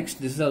 Next,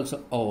 this is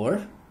also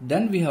over.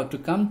 Then we have to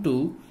come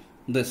to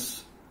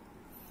this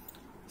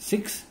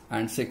 6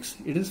 and 6.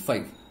 It is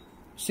 5.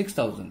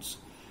 6000s.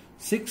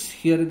 6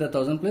 here in the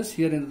 1000 place,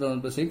 here in the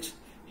 1000 place 6.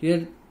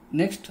 Here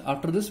next,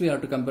 after this we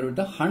have to compare with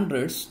the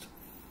hundreds.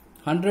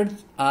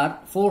 Hundreds are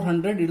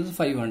 400, it is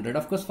 500.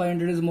 Of course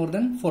 500 is more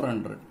than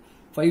 400.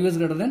 5 is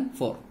greater than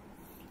 4.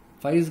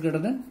 5 is greater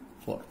than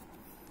 4.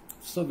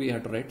 So we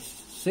have to write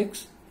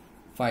 6,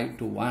 5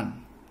 to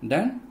 1.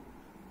 Then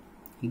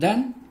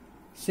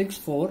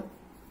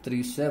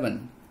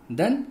 6437.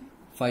 Then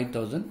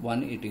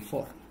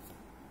 5184.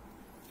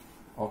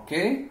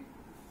 Okay.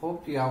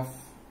 Hope you have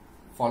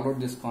followed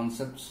these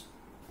concepts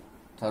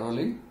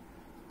thoroughly.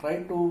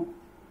 Try to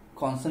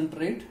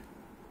concentrate,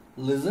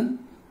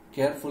 listen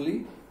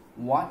carefully,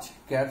 watch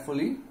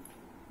carefully,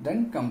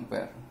 then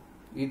compare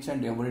each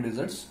and every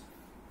results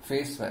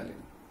face value.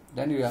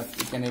 Then you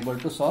can able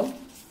to solve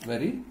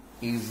very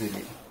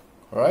easily.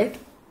 Right?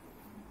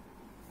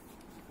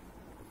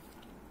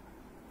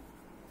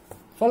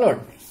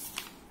 Followed.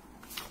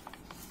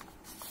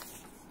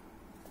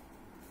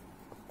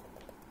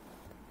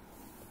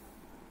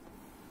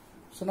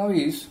 So now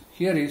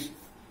here is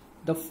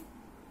the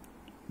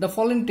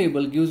following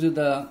table gives you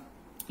the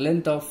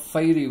length of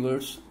 5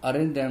 rivers.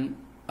 Arrange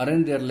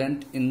their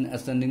length in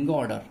ascending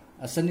order.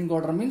 Ascending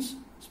order means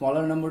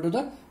smaller number to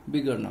the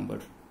bigger number,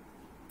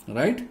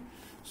 right?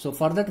 So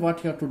for that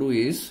what you have to do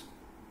is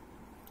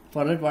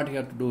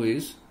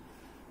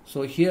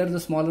So here the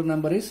smaller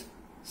number is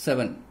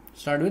 7.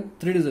 Start with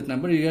 3-digit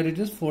number. Here it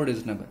is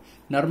 4-digit number.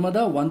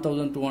 Narmada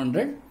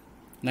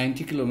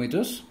 1290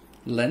 kilometers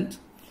length.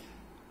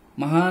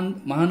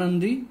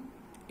 Mahanandi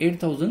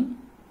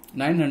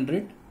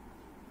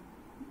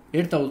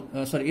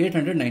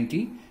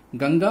 890.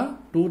 Ganga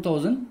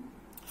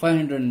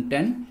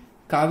 2510.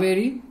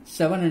 Kaveri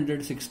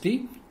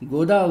 760.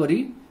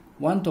 Godavari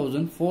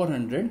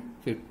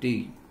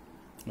 1450.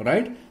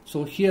 Right?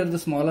 So here the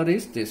smaller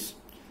is this.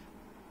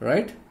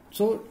 Right?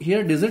 So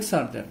here digits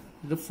are there.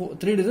 The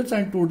 3 digits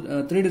and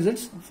 3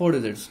 digits, 4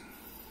 digits.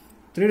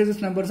 3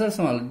 digits numbers are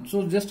small.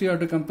 So just you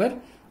have to compare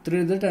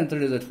 3 digit and 3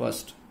 digit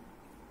first.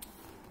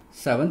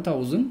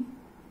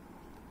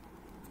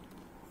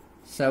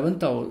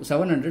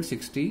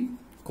 760,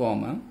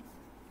 comma,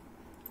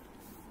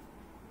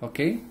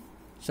 okay,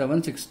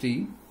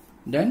 760,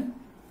 then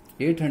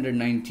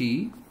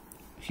 890.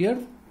 Here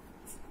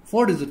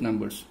 4 digit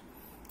numbers.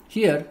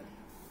 Here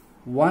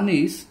 1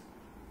 is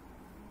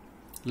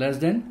less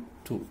than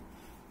 2.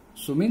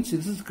 So means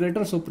this is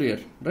greater or superior,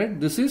 right?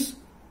 This is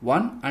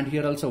 1 and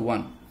here also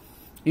 1.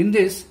 In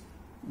this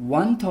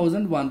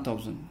 1000,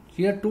 1000.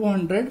 Here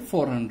 200,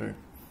 400.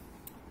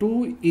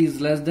 2 is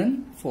less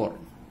than 4.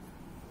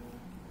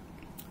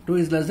 2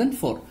 is less than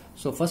 4.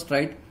 So first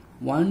write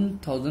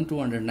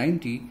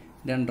 1290,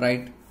 then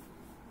write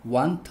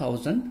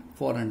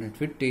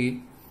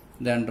 1450,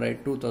 then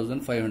write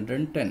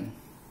 2510.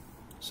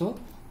 So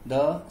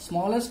the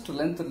smallest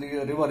length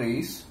river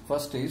is,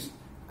 first is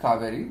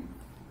Kaveri,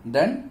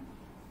 then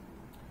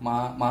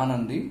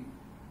Mahanadi,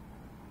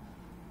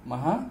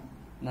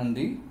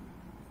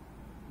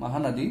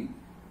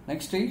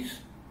 next is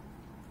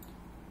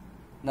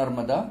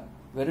Narmada,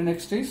 very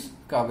next is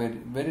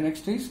Kaveri, very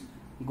next is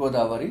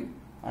Godavari,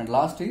 and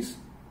last is,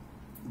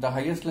 the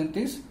highest length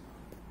is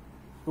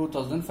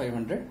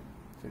 2500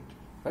 feet,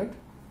 right?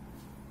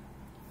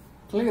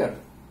 Clear?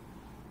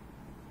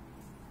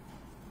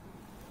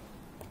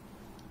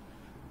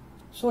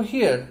 So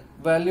here,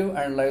 value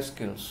and life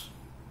skills.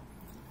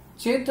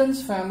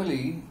 Chetan's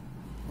family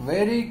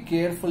very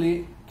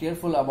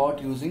careful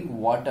about using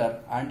water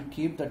and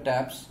keep the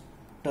taps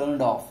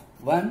turned off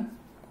when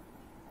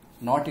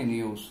not in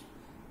use.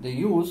 They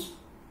use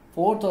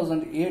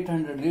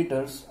 4,800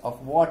 liters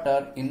of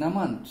water in a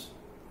month.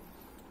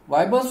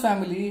 Vaibhav's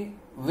family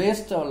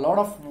wastes a lot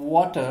of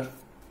water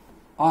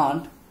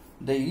and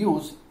they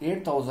use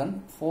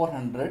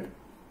 8,400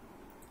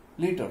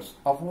 liters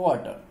of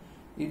water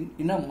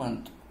in a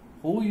month.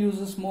 Who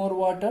uses more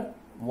water?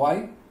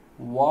 Why?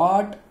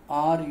 What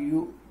are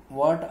your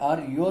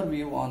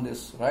view on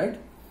this, right?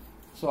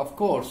 So of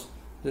course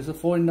this is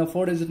 4 in the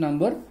 4-digit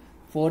number.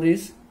 4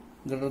 is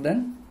greater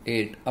than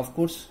 8. Of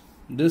course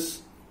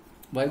this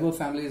Vaibhav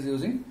family is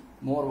using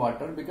more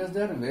water because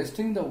they are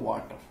wasting the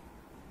water.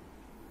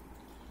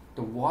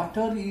 The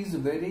water is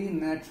very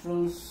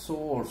natural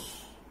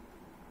source,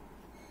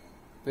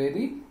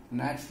 very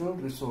natural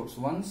resource.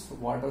 Once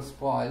water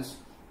spoils,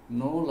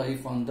 no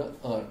life on the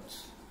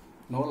earth.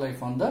 No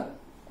life on the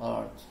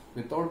earth.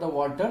 Without the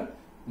water,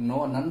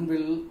 no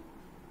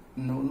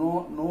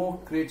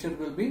creature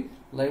will be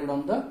lived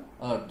on the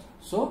earth.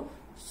 So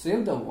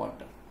save the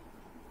water.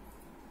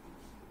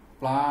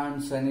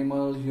 Plants,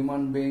 animals,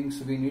 human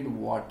beings, we need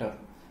water.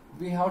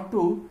 We have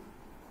to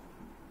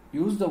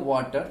use the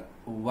water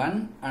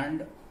when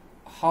and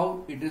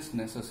how it is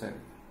necessary,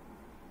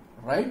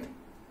 right?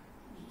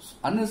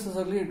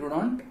 Unnecessarily we do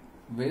not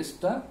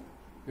waste the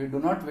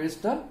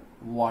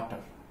water.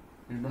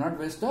 We do not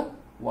waste the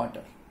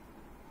water.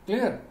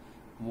 Clear?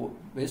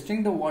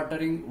 Wasting the water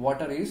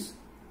is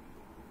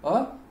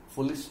a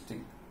foolish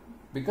thing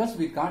because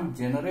we can't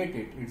generate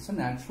it. It's a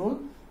natural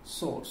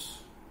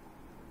source.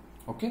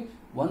 Okay,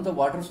 once the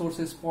water source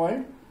is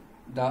spoiled,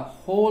 the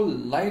whole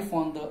life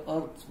on the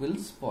earth will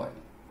spoil.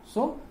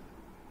 So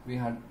we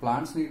had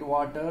plants need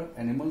water,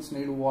 animals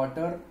need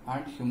water,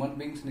 and human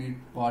beings need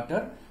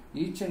water.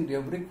 Each and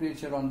every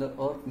creature on the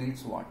earth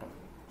needs water.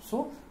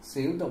 So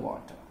save the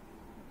water.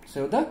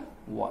 Save the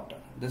water.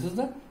 This is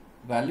the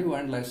value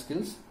and life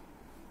skills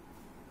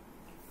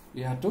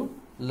you have to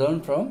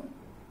learn from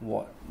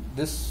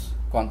this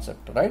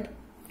concept, right?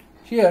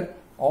 Here,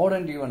 odd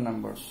and even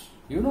numbers.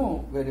 You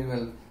know very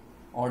well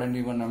odd and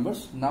even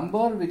numbers.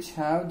 Number which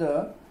have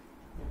the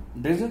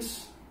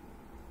digits.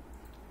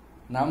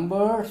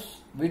 Numbers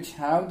which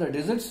have the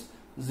digits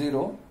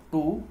 0,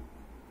 2,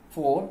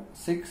 4,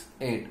 6,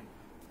 8.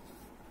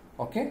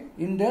 Okay,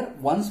 in their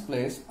ones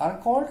place are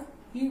called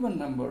even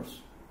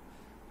numbers.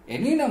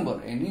 Any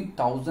number, any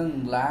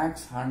 1000,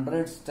 lakhs,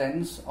 hundreds,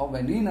 tens of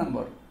any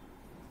number,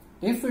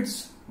 if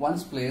its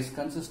ones place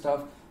consists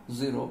of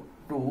 0,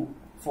 2,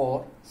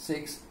 4,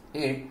 6,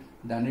 8,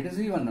 then it is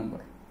even number.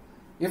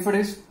 If it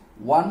is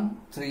 1,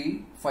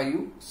 3,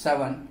 5,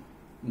 7,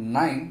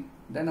 9,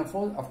 then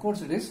of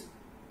course it is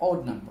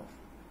odd number.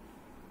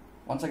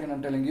 Once again I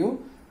am telling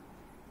you,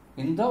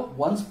 in the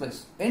ones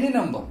place, any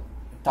number,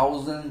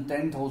 1000,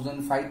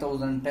 10,000,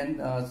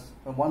 5,000,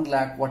 1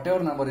 lakh,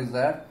 whatever number is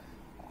there,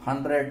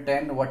 100,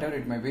 10, whatever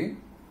it may be.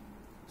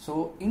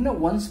 So in the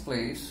ones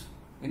place,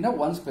 in a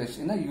ones place,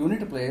 in a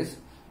unit place,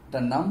 the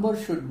number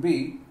should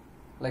be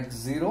like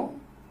 0,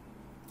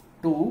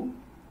 2,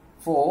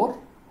 4,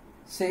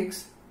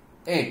 6,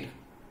 8.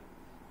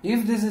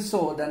 If this is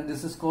so, then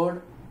this is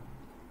called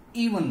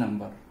even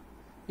number.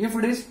 If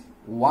it is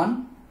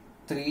 1,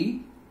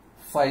 3,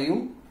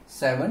 5,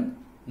 7,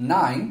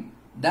 9,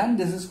 then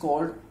this is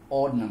called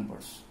odd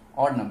numbers.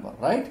 Odd number,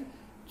 right?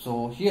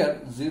 So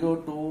here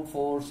 0, 2,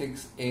 4,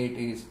 6,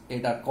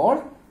 8 are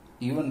called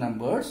even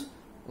numbers.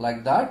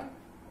 Like that,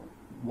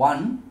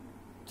 1,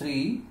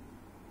 3,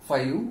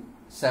 5,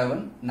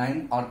 7,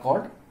 9 are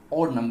called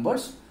odd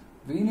numbers.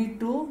 We need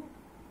to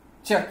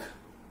check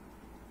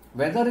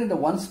whether in the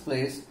ones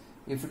place,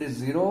 if it is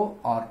 0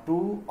 or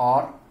 2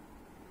 or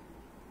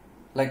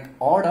like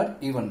odd or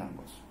even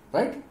numbers,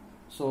 right?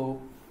 So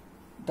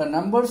the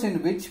numbers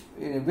in which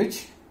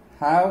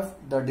have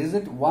the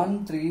digit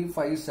 1, 3,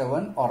 5,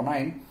 7 or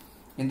 9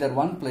 in their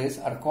one place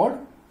are called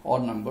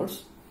odd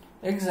numbers.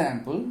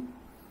 Example,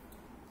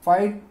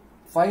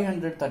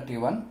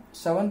 531,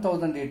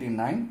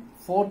 7089,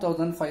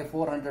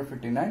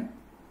 4459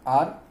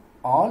 are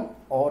all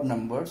odd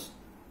numbers,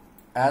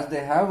 as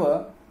they have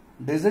a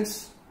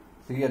digits.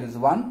 Here is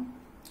 1,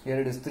 here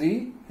it is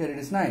 3, here it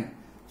is 9.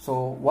 So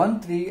 1,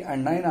 3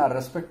 and 9 are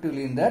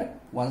respectively in their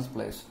ones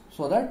place.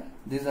 So that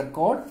these are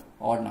called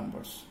odd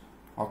numbers.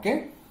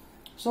 Okay.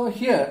 So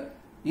here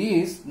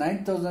is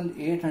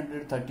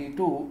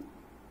 9832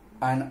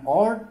 an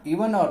odd,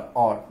 even or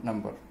odd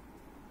number.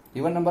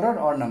 Even number or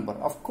odd number.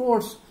 Of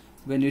course,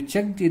 when you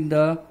checked in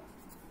the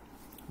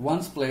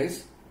ones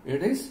place,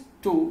 it is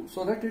 2,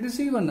 so that it is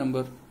even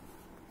number.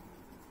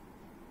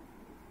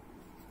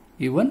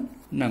 Even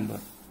number.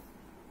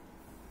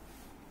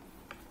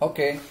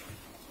 Okay.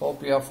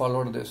 Hope you have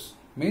followed this.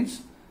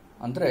 Means,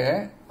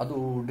 andre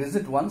adu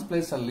digit ones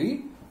place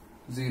alli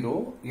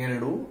 0,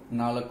 2,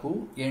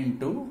 4, 8,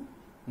 4,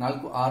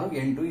 6,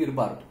 8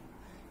 ಇರಬಾರದು.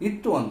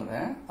 ಇತ್ತು ಅಂದ್ರೆ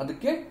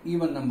ಅದಕ್ಕೆ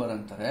even number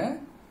ಅಂತಾರೆ.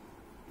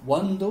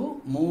 1,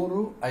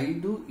 3, 5,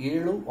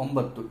 7,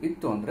 9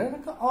 ಇತ್ತು ಅಂದ್ರೆ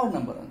ಅದಕ್ಕೆ odd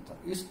number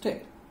ಅಂತಾರೆ. ಇಷ್ಟೇ.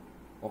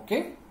 Okay.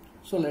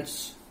 So let's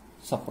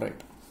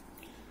separate.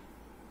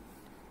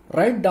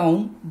 Write down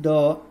the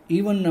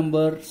even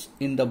numbers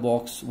in the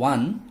box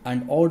 1 and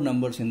odd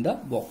numbers in the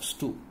box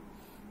 2.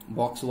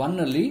 Box 1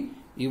 ಅಲ್ಲಿ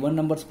even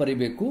numbers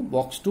ಬರಿಬೇಕು,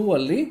 box 2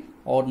 ಅಲ್ಲಿ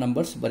odd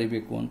numbers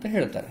ಬರಿಬೇಕು ಅಂತ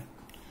ಹೇಳ್ತಾರೆ.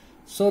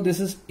 So this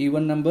is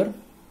even number,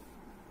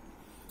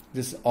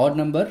 this is odd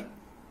number,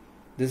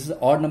 this is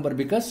odd number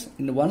because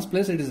in the ones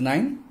place it is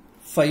 9,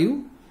 5,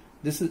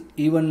 this is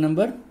even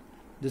number,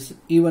 this is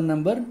even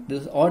number, this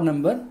is odd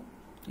number,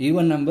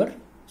 even number,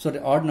 sorry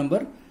odd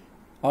number,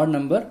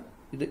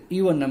 ಇದು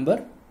even number,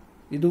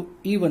 ಇದು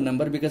even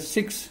number because 6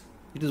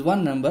 it is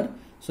one number,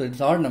 so it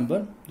is odd number.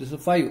 This is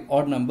 5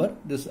 odd number,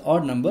 this is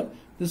odd number,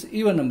 this is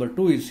even number,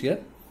 2 is here.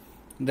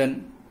 Then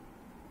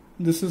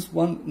this is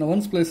one,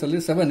 ones place ಅಲ್ಲಿ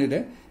 7 ಇದೆ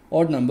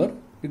odd number,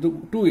 ಇದು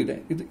 2 ಇದೆ,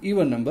 ಇದು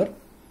even number,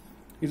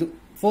 ಇದು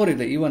 4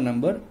 ಇದೆ even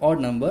number, odd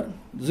number,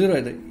 0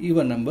 ಇದೆ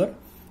even number,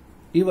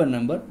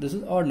 this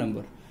is odd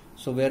number.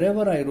 So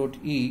wherever I wrote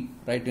E,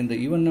 write in the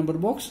even number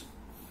box.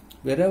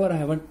 Wherever I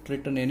haven't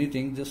written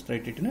anything, just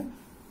write it in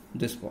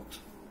this box.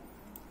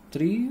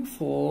 3,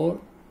 4,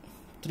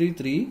 3,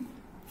 3,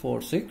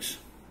 4, 6.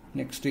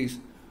 Next is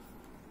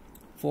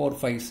 4,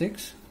 5,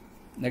 6.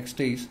 Next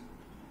is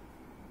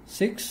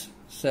 6,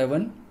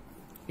 7,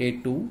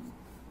 8, 2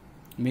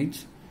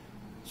 means.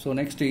 So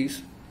next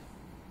is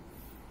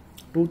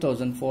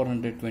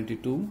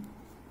 2422.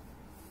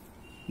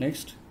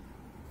 Next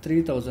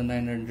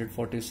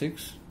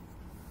 3946.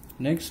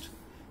 Next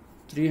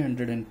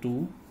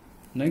 302.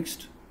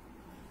 Next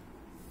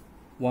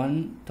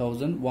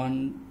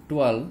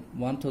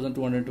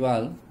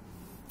 1212.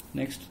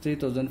 Next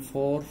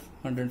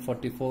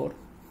 3444.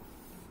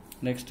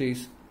 Next is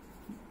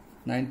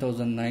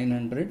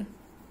 9900.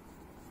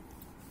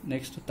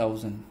 Next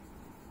 1000.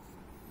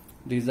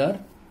 These are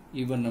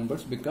even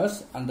numbers because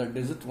under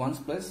digit ones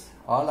place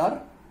all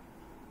are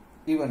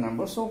even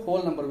numbers, so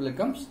whole number will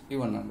becomes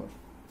even number.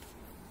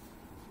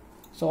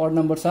 So odd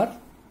numbers are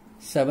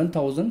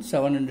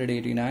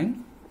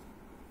 7789,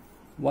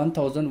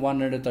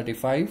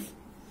 1135,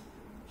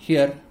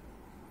 here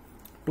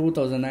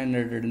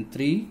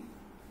 2903,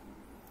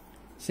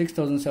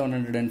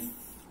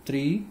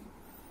 6703,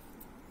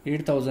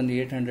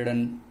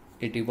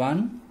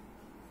 8881,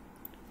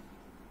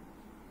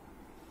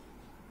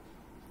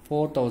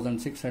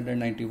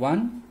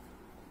 4691,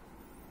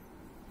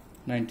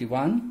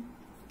 91.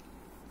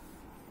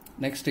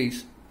 Next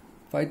is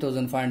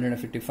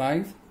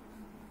 5555.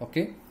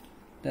 Okay,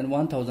 then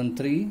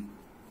 1003,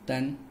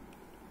 then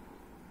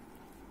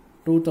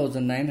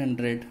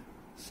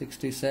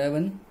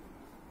 2967.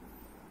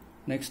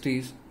 Next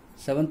is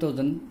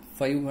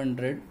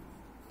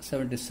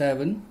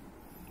 7577.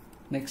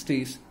 Next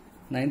is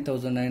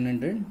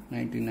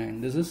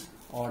 9999. This is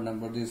odd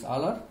number. These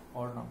all are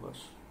odd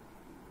numbers.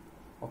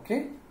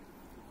 Okay,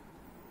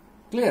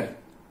 clear?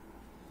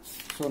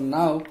 So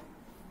now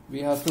we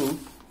have to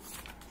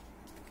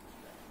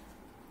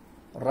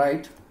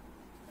write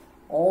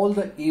all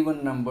the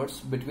even numbers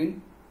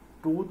between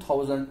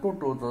 2000 to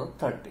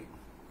 2030.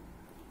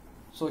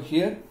 So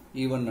here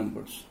even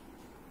numbers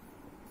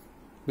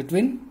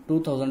between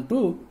 2000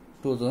 to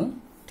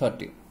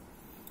 2030.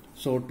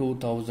 So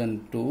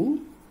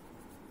 2002,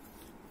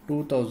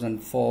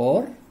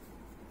 2004,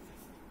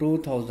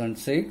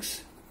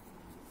 2006,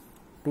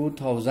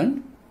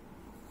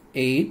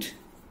 2008,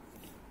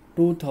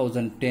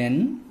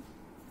 2010,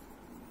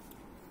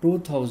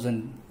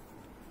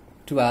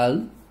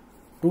 2012,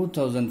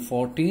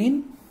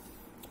 2014,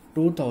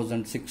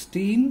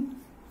 2016,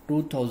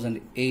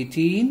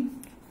 2018,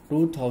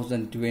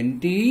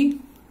 2020,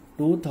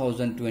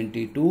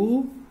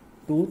 2022,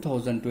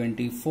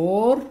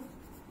 2024,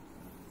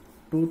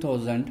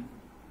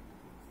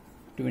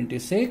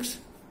 2026,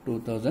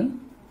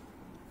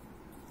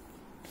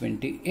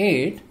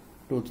 2028,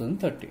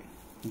 2030.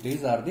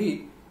 These are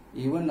the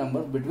even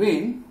numbers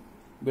between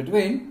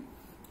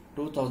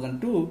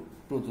 2000 to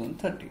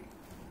 2030.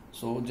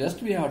 So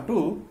just we have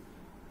to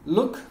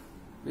look,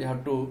 we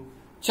have to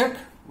check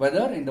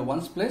whether in the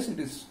ones place it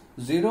is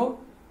 0,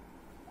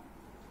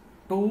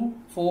 2,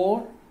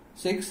 4,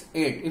 6,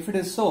 8. If it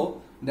is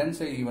so, then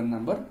say even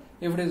number.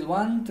 If it is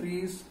 1,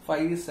 3,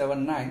 5,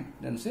 7, 9,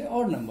 then say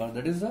odd number.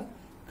 That is the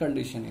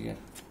condition here.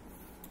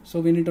 So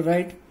we need to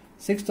write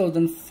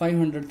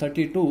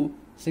 6532,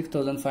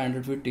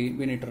 6550.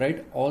 We need to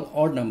write all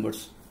odd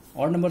numbers.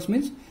 Odd numbers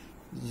means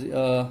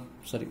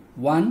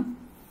 1,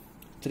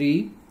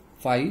 3,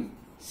 5,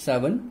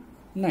 7,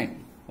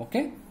 9.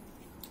 Okay.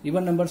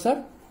 Even numbers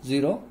are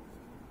 0,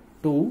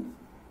 2,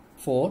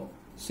 4,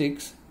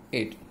 6,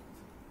 8.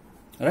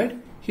 Right.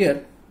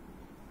 Here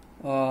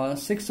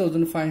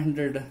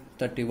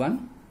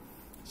 6531,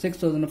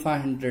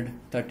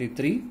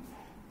 6533,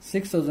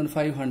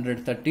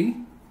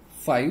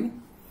 6535,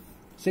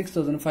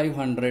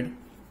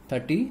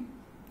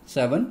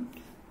 6537,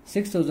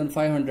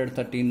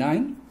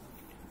 6539,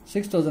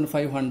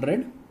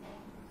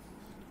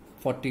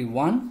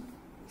 6541,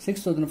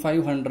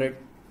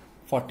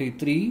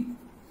 6543,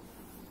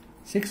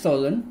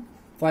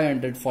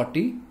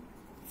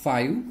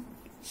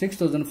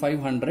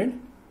 6545,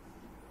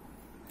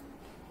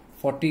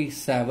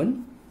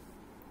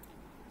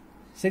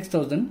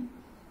 6547,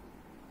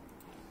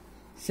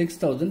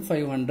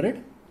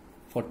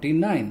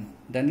 6549,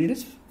 then it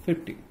is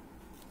 50.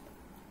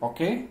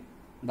 Okay,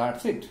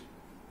 that's it.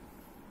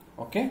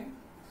 Okay,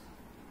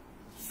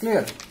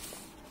 clear.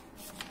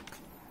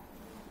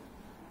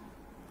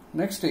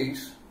 Next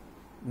is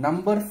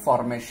number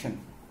formation.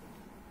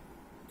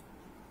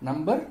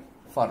 Number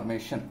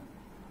formation.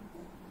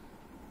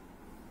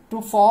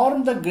 To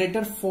form the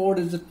greater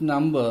 4-digit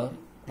number,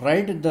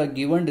 write the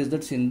given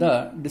digits in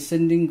the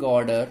descending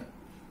order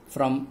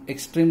from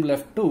extreme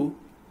left to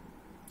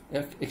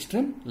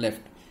extreme left.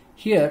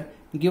 Here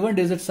given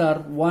digits are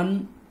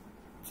 1,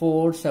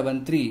 4,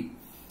 7, 3.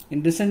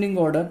 In descending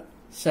order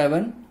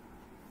 7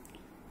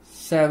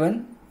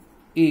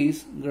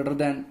 is greater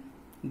than,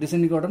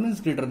 descending order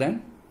means greater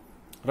than,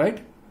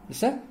 right?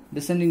 It's a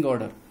descending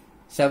order.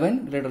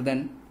 7 greater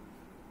than,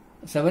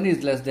 7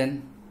 is less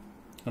than,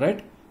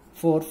 right?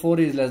 4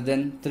 is less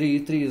than,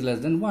 3 is less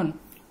than 1.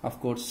 Of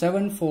course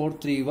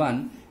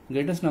 7431,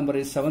 greatest number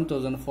is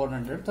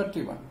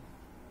 7431.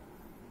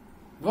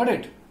 Got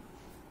it?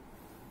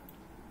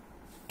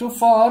 To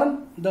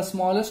form the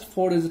smallest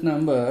 4-digit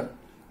number,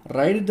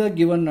 write the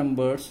given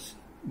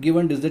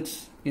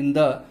digits in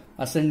the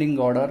ascending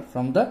order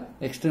from the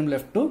extreme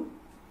left to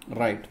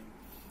right.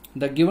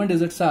 The given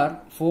digits are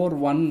 4,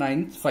 1,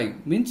 9,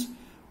 5, means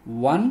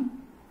 1.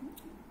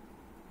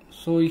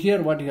 So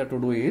here what you have to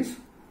do is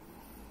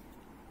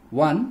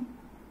 1.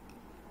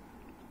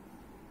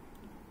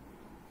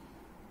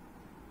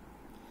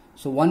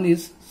 So 1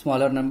 is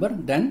smaller number,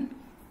 then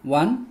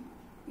 1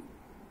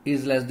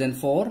 is less than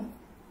 4,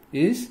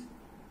 is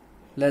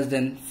less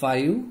than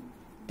 5,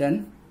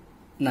 then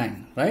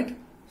 9, right?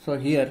 So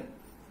here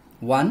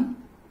 1.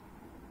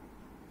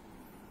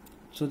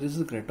 So this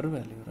is greater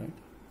value, right?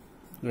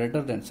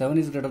 Greater than, 7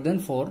 is greater than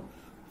 4,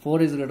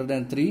 4 is greater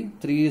than 3,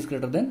 3 is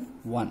greater than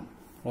 1.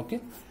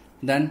 Okay.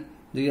 Then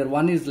here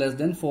 1 is less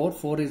than 4,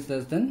 4 is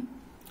less than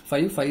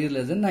 5, 5 is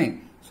less than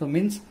 9. So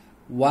means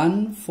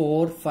 1,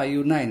 4,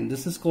 5, 9.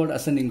 This is called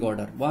ascending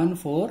order. 1,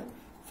 4,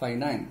 5,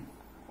 9.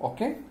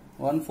 Okay.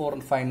 1, 4,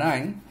 and 5,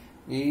 9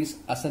 is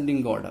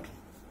ascending order.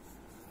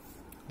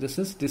 This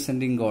is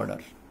descending order.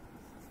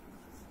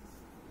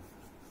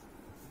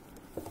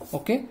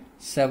 Okay.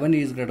 7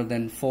 is greater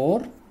than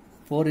 4,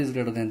 4 is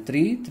greater than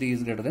 3, 3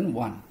 is greater than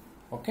 1.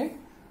 Okay.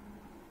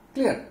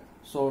 Clear.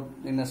 So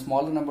in a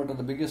smaller number to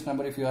the biggest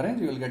number, if you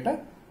arrange, you will get a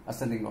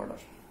ascending order.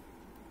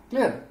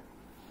 Clear.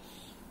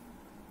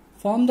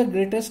 Form the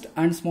greatest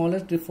and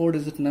smallest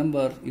 4-digit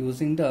number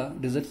using the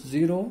digits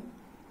 0,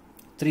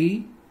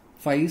 3,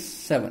 5,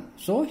 7.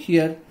 So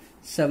here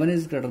 7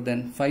 is greater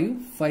than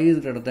 5, 5 is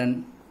greater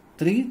than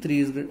 3, 3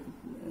 is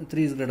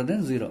greater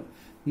than 0.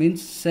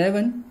 Means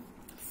 7,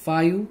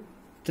 5,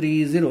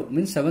 3, 0.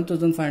 Means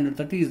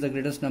 7530 is the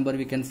greatest number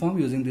we can form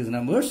using these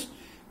numbers.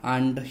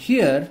 And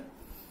here,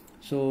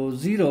 so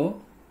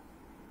 0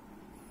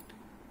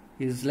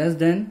 is less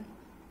than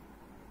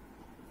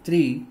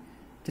 3,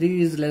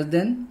 3 is less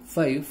than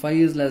 5, 5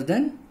 is less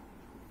than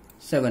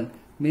 7,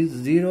 means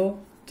 0,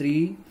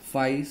 3,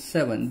 5,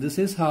 7. This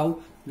is how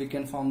we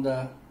can form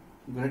the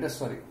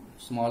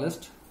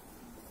smallest.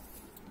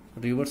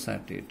 Reverse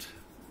at it.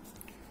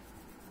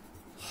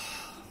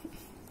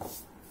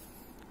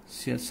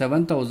 Here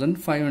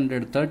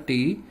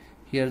 7530,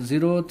 here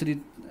 0,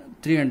 3,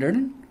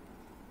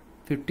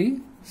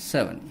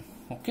 357.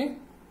 Okay,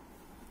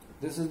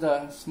 this is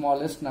the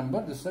smallest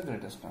number, this is the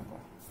greatest number.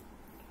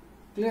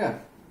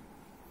 Clear?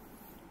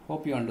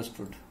 Hope you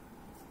understood.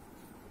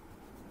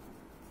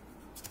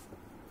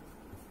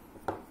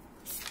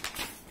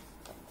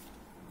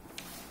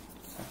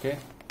 Okay,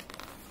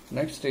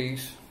 next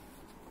is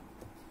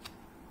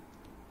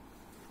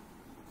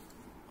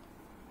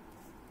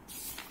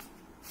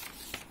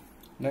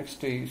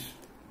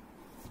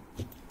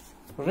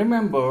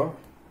remember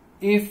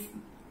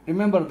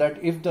that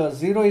if the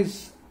 0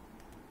 is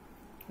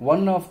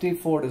one of the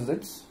 4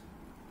 digits,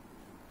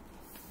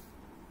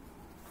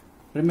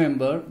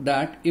 remember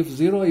that if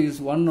 0 is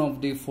one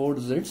of the 4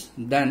 digits,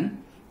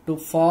 then to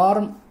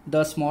form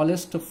the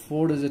smallest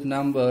 4 digit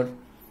number,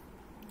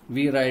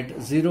 we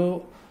write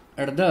 0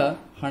 at the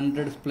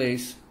 100th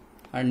place,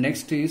 and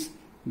next is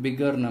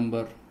bigger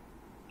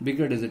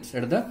digits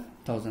at the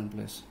 1000th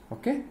place.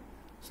 Okay,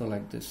 so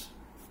like this.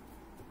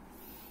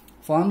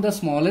 Form the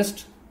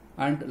smallest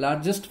and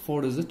largest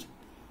 4 digit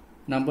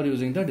number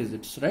using the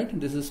digits, right?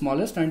 This is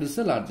smallest and this is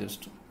the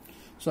largest.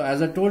 So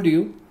as I told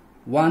you,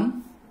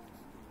 1,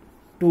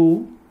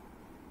 2,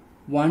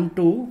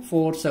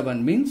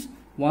 1247 means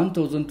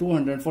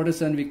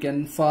 1247. We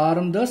can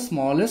form the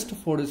smallest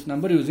 4 digit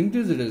number using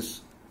these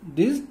digits.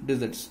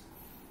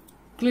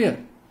 Clear?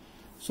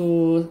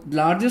 So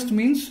largest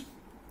means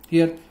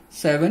here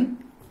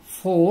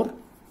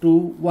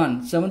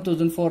 7421,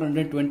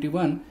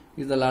 7421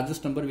 is the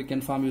largest number we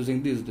can form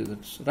using these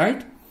digits,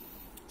 right?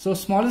 So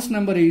smallest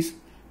number is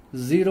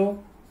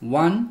 0,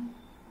 1,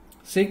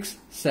 6,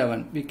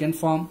 7. We can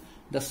form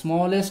the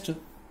smallest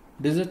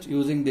digit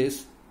using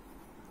this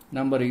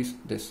number is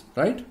this,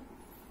 right?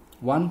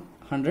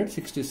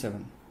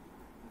 167.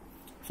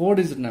 4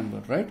 digit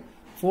number, right?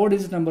 4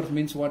 digit number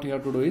means what you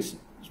have to do is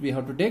we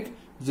have to take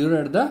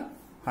 0 at the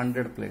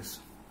 100th place.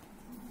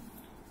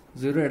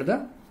 0 at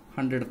the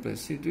 100th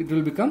place. It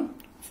will become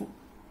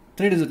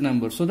 3 digit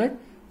number, so that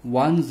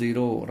 10,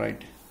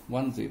 right?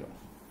 10.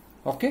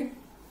 Okay.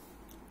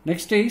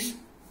 Next is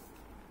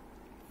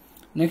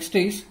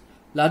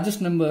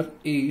largest number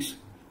is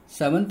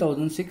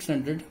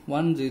 7610,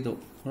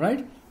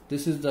 right?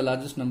 This is the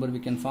largest number we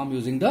can form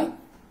using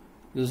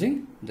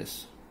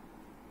this.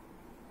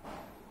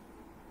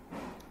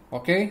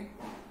 Okay,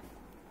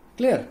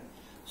 clear?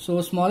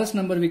 So smallest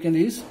number we can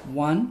is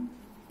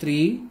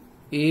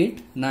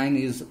 1389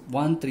 is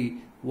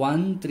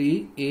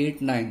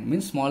 1389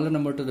 means smaller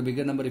number to the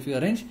bigger number. If you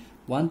arrange,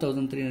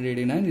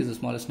 1389 is the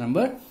smallest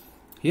number.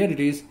 Here it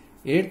is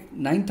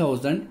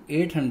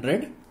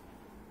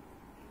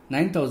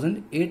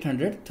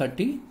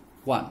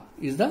 9831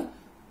 is the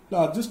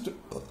largest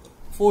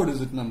 4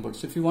 digit number.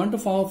 So if you want to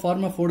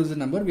form a 4 digit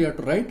number, we have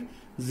to write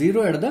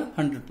 0 at the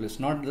 100th place,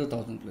 not at the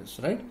 1000th place,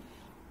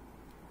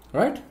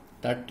 right?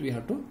 That we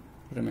have to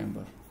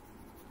remember.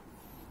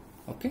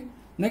 Okay,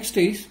 next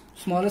is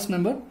smallest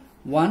number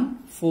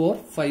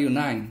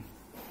 1459,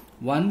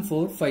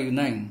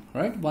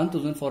 right?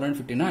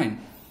 1459.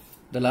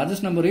 The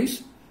largest number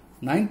is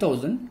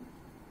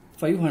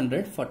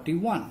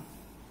 9541,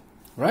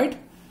 right?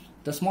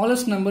 The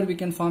smallest number we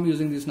can form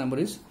using this number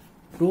is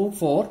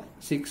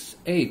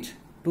 2468.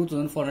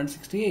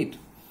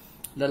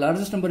 The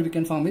largest number we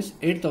can form is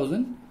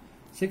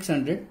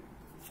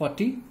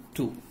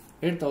 8642.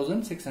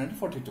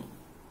 8642.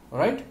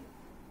 Right?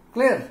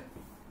 Clear?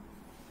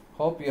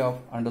 Hope you have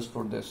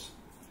understood this.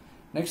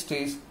 Next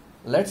is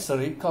let's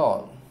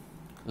recall.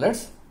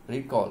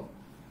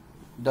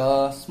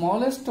 The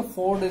smallest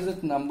 4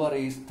 digit number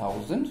is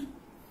 1000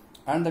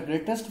 and the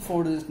greatest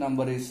 4 digit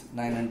number is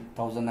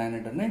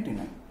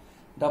 1999.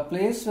 The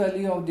place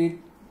value of the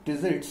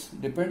digits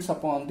depends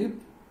upon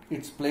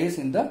its place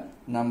in the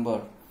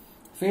number.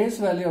 Face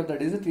value of the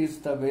digit is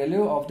the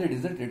value of the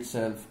digit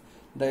itself.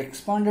 The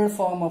expanded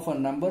form of a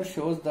number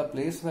shows the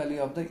place value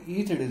of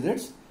each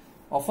digits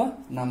of a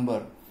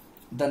number.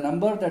 The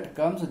number that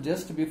comes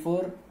just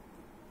before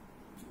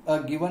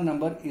a given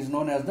number is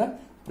known as the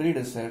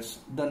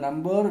predecessor. The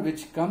number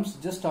which comes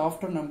just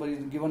after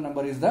given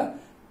number is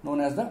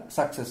known as the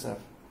successor.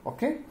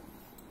 Okay,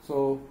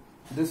 so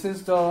this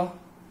is the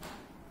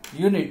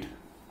unit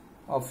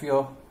of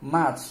your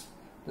maths.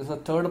 This is the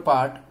third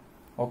part.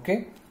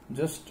 Okay,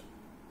 just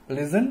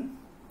listen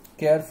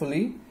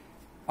carefully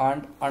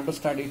and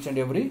understand each and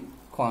every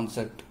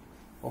concept.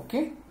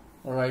 Okay,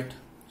 right.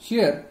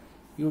 Here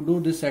you do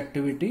this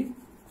activity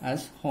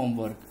as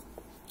homework.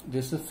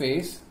 This is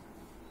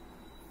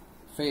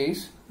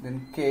face,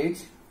 then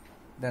cage,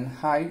 then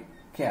high,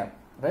 cap,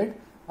 right?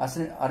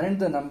 Arrange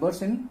the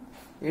numbers in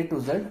A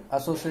to Z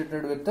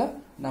associated with the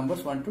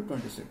numbers 1 to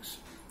 26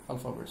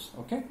 alphabets.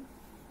 Okay,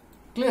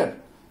 clear?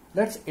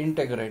 Let's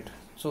integrate.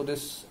 So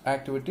this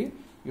activity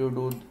you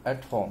do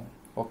at home.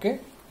 Okay,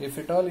 if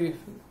at all if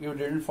you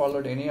didn't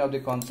follow any of the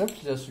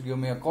concepts, just give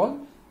me a call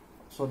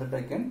so that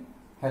I can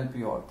help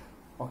you out.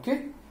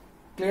 Okay,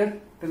 clear?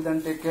 Till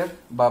then, take care.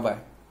 Bye bye.